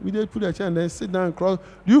and then immediately put a chair and then sit down and cross.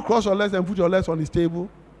 Do you cross your legs and put your legs on his table?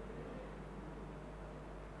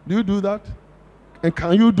 Do you do that? And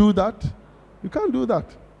can you do that? You can't do that.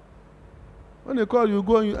 When they call you,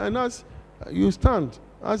 go and as you stand,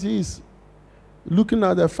 as he is looking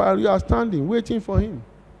at the file, you are standing, waiting for him.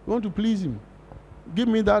 You want to please him. Give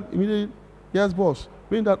me that immediately. Yes, boss.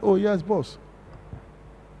 Bring that. Oh, yes, boss.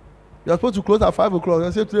 You are supposed to close at 5 o'clock. I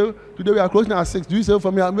say today we are closing at 6. Do you say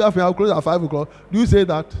for me, I'll close at 5 o'clock? Do you say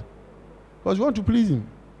that? Because you want to please him.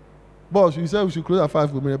 Boss, you said we should close at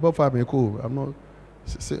 5 o'clock. About 5 o'clock.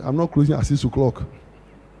 I'm not closing at 6 o'clock.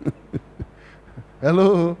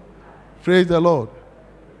 Hello? Praise the Lord.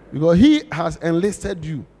 Because he has enlisted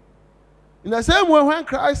you. In the same way, when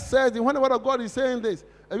Christ says, when the word of God is saying this,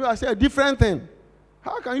 and you are saying a different thing,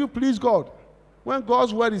 how can you please God? When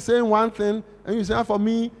God's word is saying one thing, and you say, for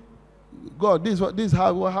me, God, this is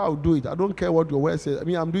how I do it. I don't care what your word says. I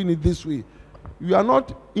mean, I'm doing it this way. You are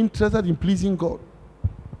not interested in pleasing God.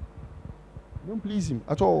 Don't please him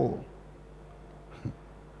at all.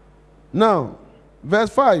 Now, verse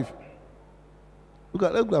 5. Look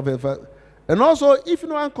at verse 5. And also, if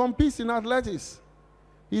no one competes in athletics,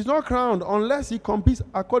 he's not crowned unless he competes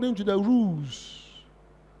according to the rules.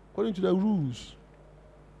 According to the rules.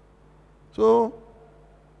 So,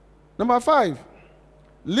 number 5.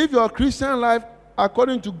 Live your Christian life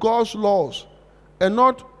according to God's laws and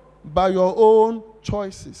not by your own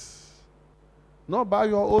choices. Not by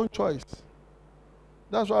your own choice.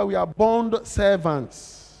 That's why we are bond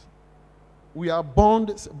servants. We are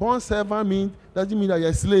bond servant doesn't mean that you're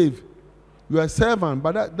a slave. You are a servant,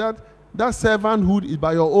 but that servanthood is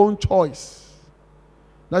by your own choice.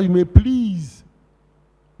 That you may please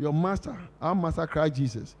your master, our master Christ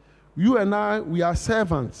Jesus. You and I, we are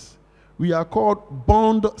servants. We are called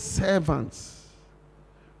bond servants.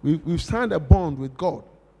 We've signed a bond with God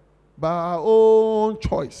by our own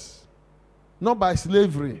choice, not by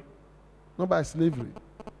slavery. Not by slavery.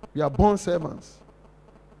 We are bond servants.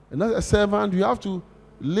 And as a servant, you have to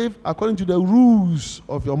live according to the rules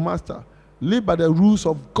of your master. Live by the rules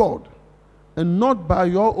of God and not by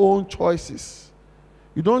your own choices.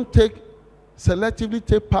 You don't selectively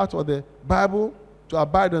take part of the Bible to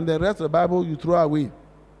abide, and the rest of the Bible you throw away.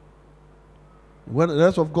 When the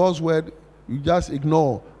rest of God's word, you just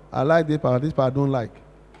ignore. I like this part I don't like.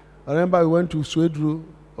 I remember we went to Swedru,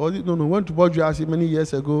 we went to Bojuasi many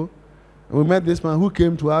years ago, and we met this man who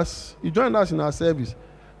came to us. He joined us in our service.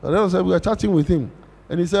 And then we were chatting with him.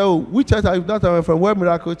 And he said, which church are you? That time we're from Word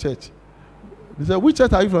Miracle Church. He said, which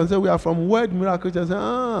church are you from? He said, we are from Word Miracle Church.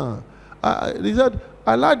 I said, he said,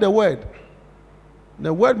 I like the word.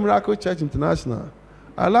 The Word Miracle Church International.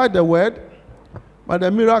 I like the word, but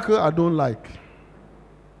the miracle I don't like.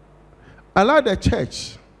 I like the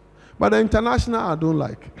church, but the international I don't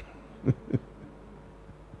like.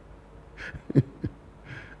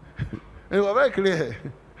 And it was very clear.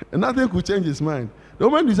 And nothing could change his mind. The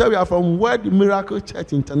moment he said we are from Word Miracle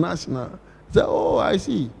Church International, he said, oh, I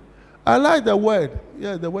see. I like the word.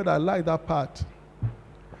 Yeah, the word, I like that part.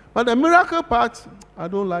 But the miracle part, I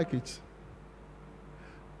don't like it.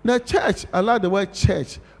 The church, I like the word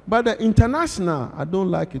church. But the international, I don't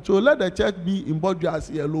like it. So let the church be in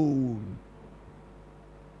Bojuasi alone.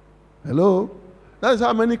 Hello? That is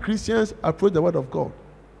how many Christians approach the word of God.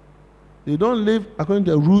 They don't live according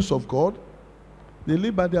to the rules of God. They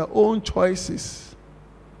live by their own choices.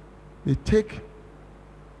 They take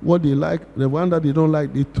what they like, the one that they don't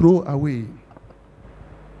like, they throw away.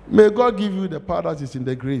 May God give you the power that is in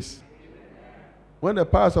the grace. When the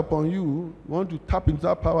power is upon you, you want to tap into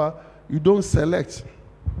that power, you don't select.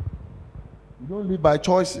 You don't live by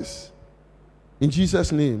choices. In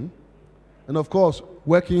Jesus' name. And of course,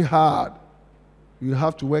 working hard. You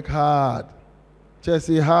have to work hard. Just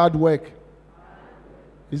say hard work.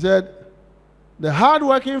 He said, the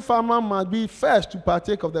hard-working farmer must be first to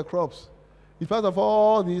partake of the crops. In spite of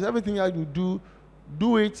all this, everything that you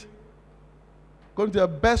do it according to the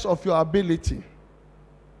best of your ability.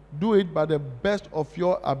 Do it by the best of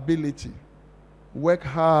your ability. Work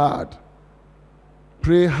hard.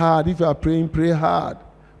 Pray hard. If you are praying, pray hard.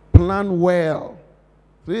 Plan well.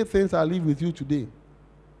 3 things I leave with you today.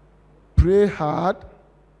 pray hard,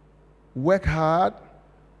 work hard,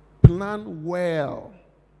 plan well.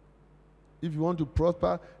 If you want to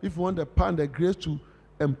prosper, if you want the power and the grace to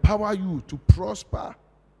empower you to prosper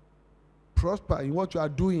in what you are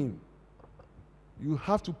doing, you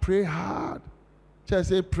have to pray hard. Just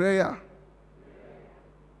say prayer.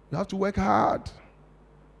 You have to work hard.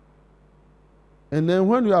 And then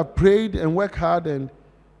when you have prayed and worked hard, and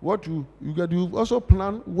what you get, you also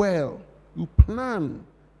plan well. You plan.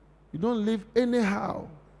 You don't live anyhow.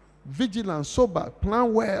 Vigilant, sober,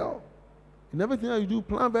 plan well. In everything that you do,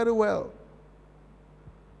 plan very well.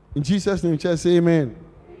 In Jesus' name, church, say amen.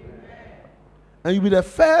 And you'll be the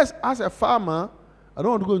first as a farmer. I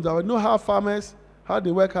don't want to go into that. You know how farmers, how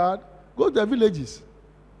they work hard? Go to the villages.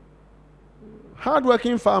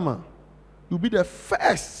 Hard-working farmer. You'll be the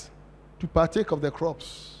first to partake of the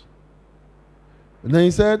crops. And then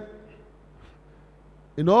he said,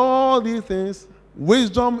 in all these things,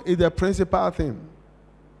 wisdom is the principal thing.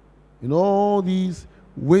 In all these,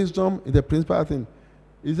 wisdom is the principal thing.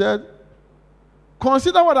 He said,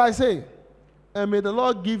 consider what I say, and may the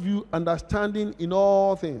Lord give you understanding in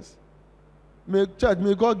all things. May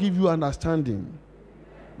God give you understanding.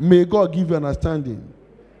 May God give you understanding.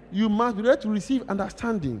 You must be ready to receive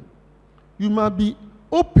understanding. You must be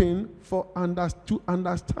open to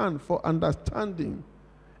understand, for understanding.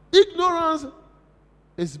 Ignorance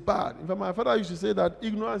is bad. In fact, my father used to say that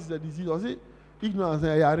ignorance is a disease. I say, ignorance is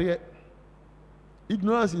a disease.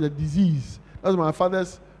 Ignorance is a disease. That's my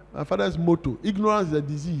father's motto. Ignorance is a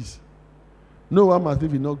disease. No one must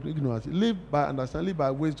live in ignorance. Live by understanding, live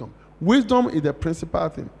by wisdom. Wisdom is the principal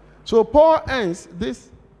thing. So Paul ends this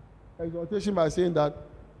exhortation by saying that,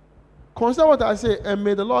 consider what I say, and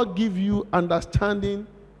may the Lord give you understanding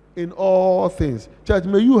in all things. Church,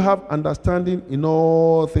 may you have understanding in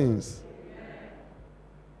all things.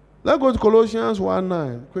 Let's go to Colossians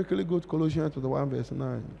 1:9. Quickly go to Colossians 1 verse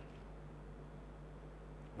 9.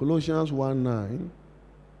 Colossians 1:9.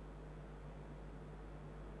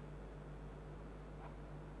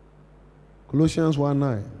 Colossians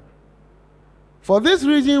 1:9. For this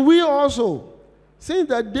reason, we also, since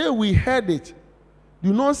the day we heard it,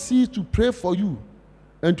 do not cease to pray for you,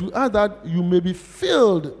 and to ask that you may be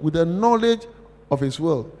filled with the knowledge of His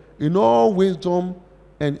will, in all wisdom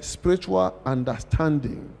and spiritual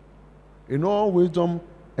understanding. In all wisdom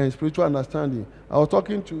and spiritual understanding. I was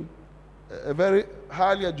talking to a very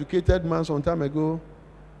highly educated man some time ago,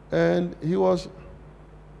 and he was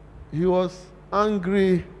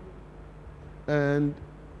angry and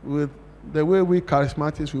with the way we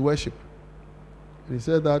charismatics we worship. And he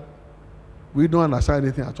said that we don't understand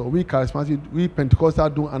anything at all. We charismatic, we Pentecostal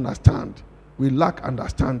don't understand. We lack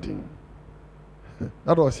understanding.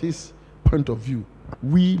 That was his point of view.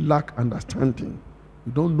 We lack understanding.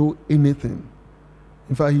 We don't know anything.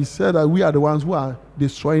 In fact, he said that we are the ones who are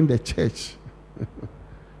destroying the church.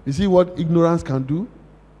 You see what ignorance can do?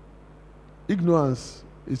 Ignorance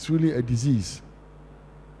is really a disease.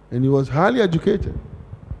 And he was highly educated.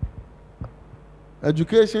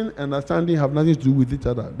 Education and understanding have nothing to do with each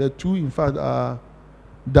other. The two, in fact, are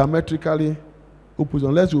diametrically opposite.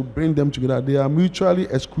 Unless you bring them together, they are mutually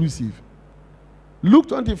exclusive. Luke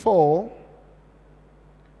 24,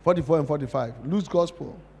 44 and 45. Luke's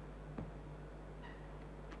Gospel.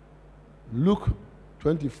 Luke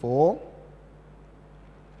 24,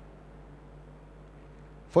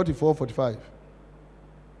 44, 45.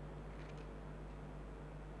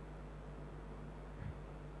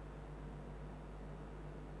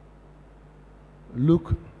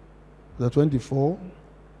 Luke the 24,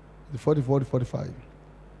 the 44 to 45.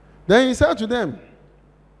 Then he said to them,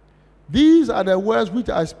 these are the words which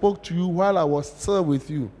I spoke to you while I was still with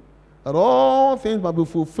you, that all things might be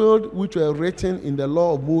fulfilled which were written in the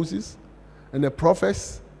law of Moses and the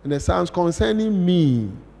prophets and the Psalms concerning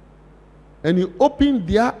me. And he opened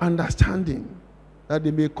their understanding that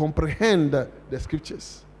they may comprehend the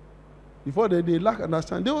scriptures. Before they lack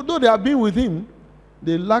understanding. Though they have been with him,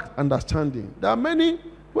 they lack understanding. There are many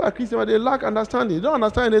who are Christians, but they lack understanding. They don't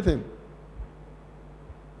understand anything.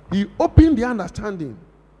 He opened their understanding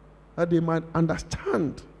that they might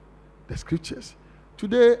understand the scriptures.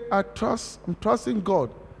 Today, I'm trusting God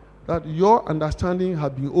that your understanding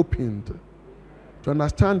has been opened to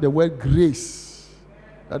understand the word grace.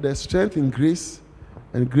 That there's strength in grace,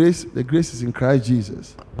 and the grace is in Christ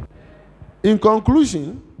Jesus. In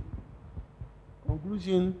conclusion,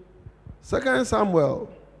 2 Samuel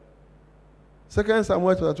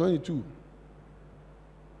chapter 22.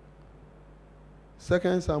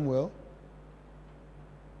 2 Samuel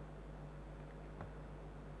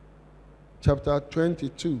chapter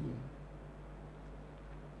 22.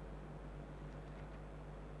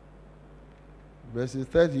 verses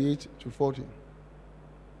 38 to 40.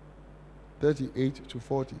 38 to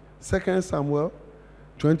 40. 2 Samuel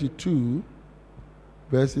 22,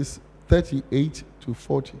 verses 38 to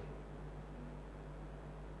 40.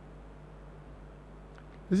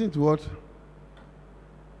 Listen to what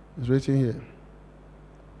is written here.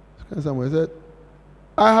 2 Samuel said,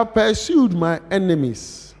 I have pursued my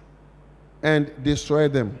enemies and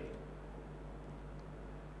destroyed them.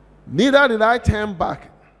 Neither did I turn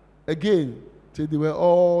back again till they were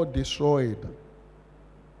all destroyed.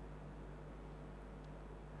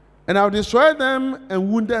 And I've destroyed them and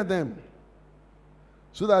wounded them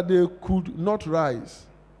so that they could not rise.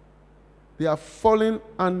 They are fallen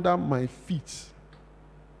under my feet.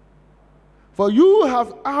 For you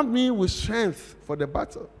have armed me with strength for the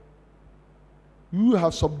battle. You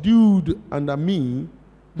have subdued under me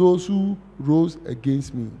those who rose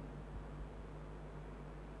against me.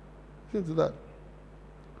 Listen to that.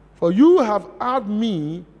 For you have armed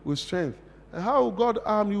me with strength. And how God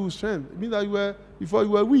armed you with strength? It means that before you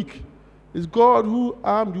were weak. It's God who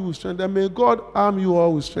armed you with strength. And may God arm you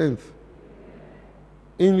all with strength.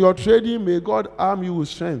 In your trading, may God arm you with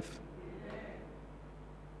strength.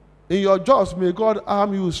 In your jobs, may God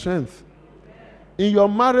arm you with strength. In your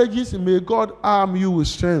marriages, may God arm you with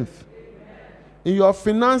strength. In your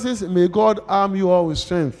finances, may God arm you all with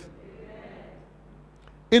strength.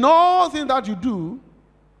 In all things that you do,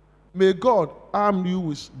 may God arm you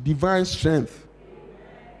with divine strength.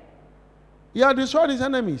 He has destroyed his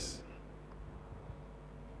enemies.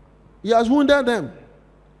 He has wounded them.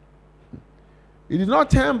 He did not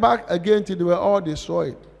turn back again till they were all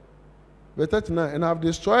destroyed. Verse 39, and I have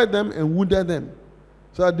destroyed them and wounded them,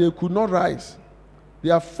 so that they could not rise. They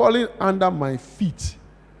are falling under my feet.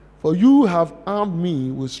 For you have armed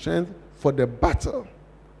me with strength for the battle.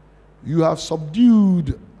 You have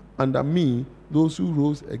subdued under me those who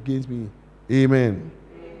rose against me. Amen.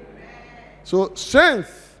 So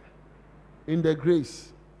strength in the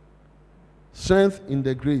grace. Strength in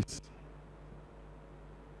the grace.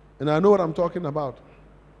 And I know what I'm talking about.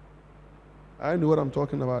 I know what I'm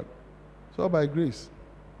talking about. So by grace.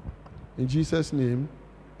 In Jesus' name,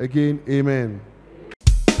 again, amen.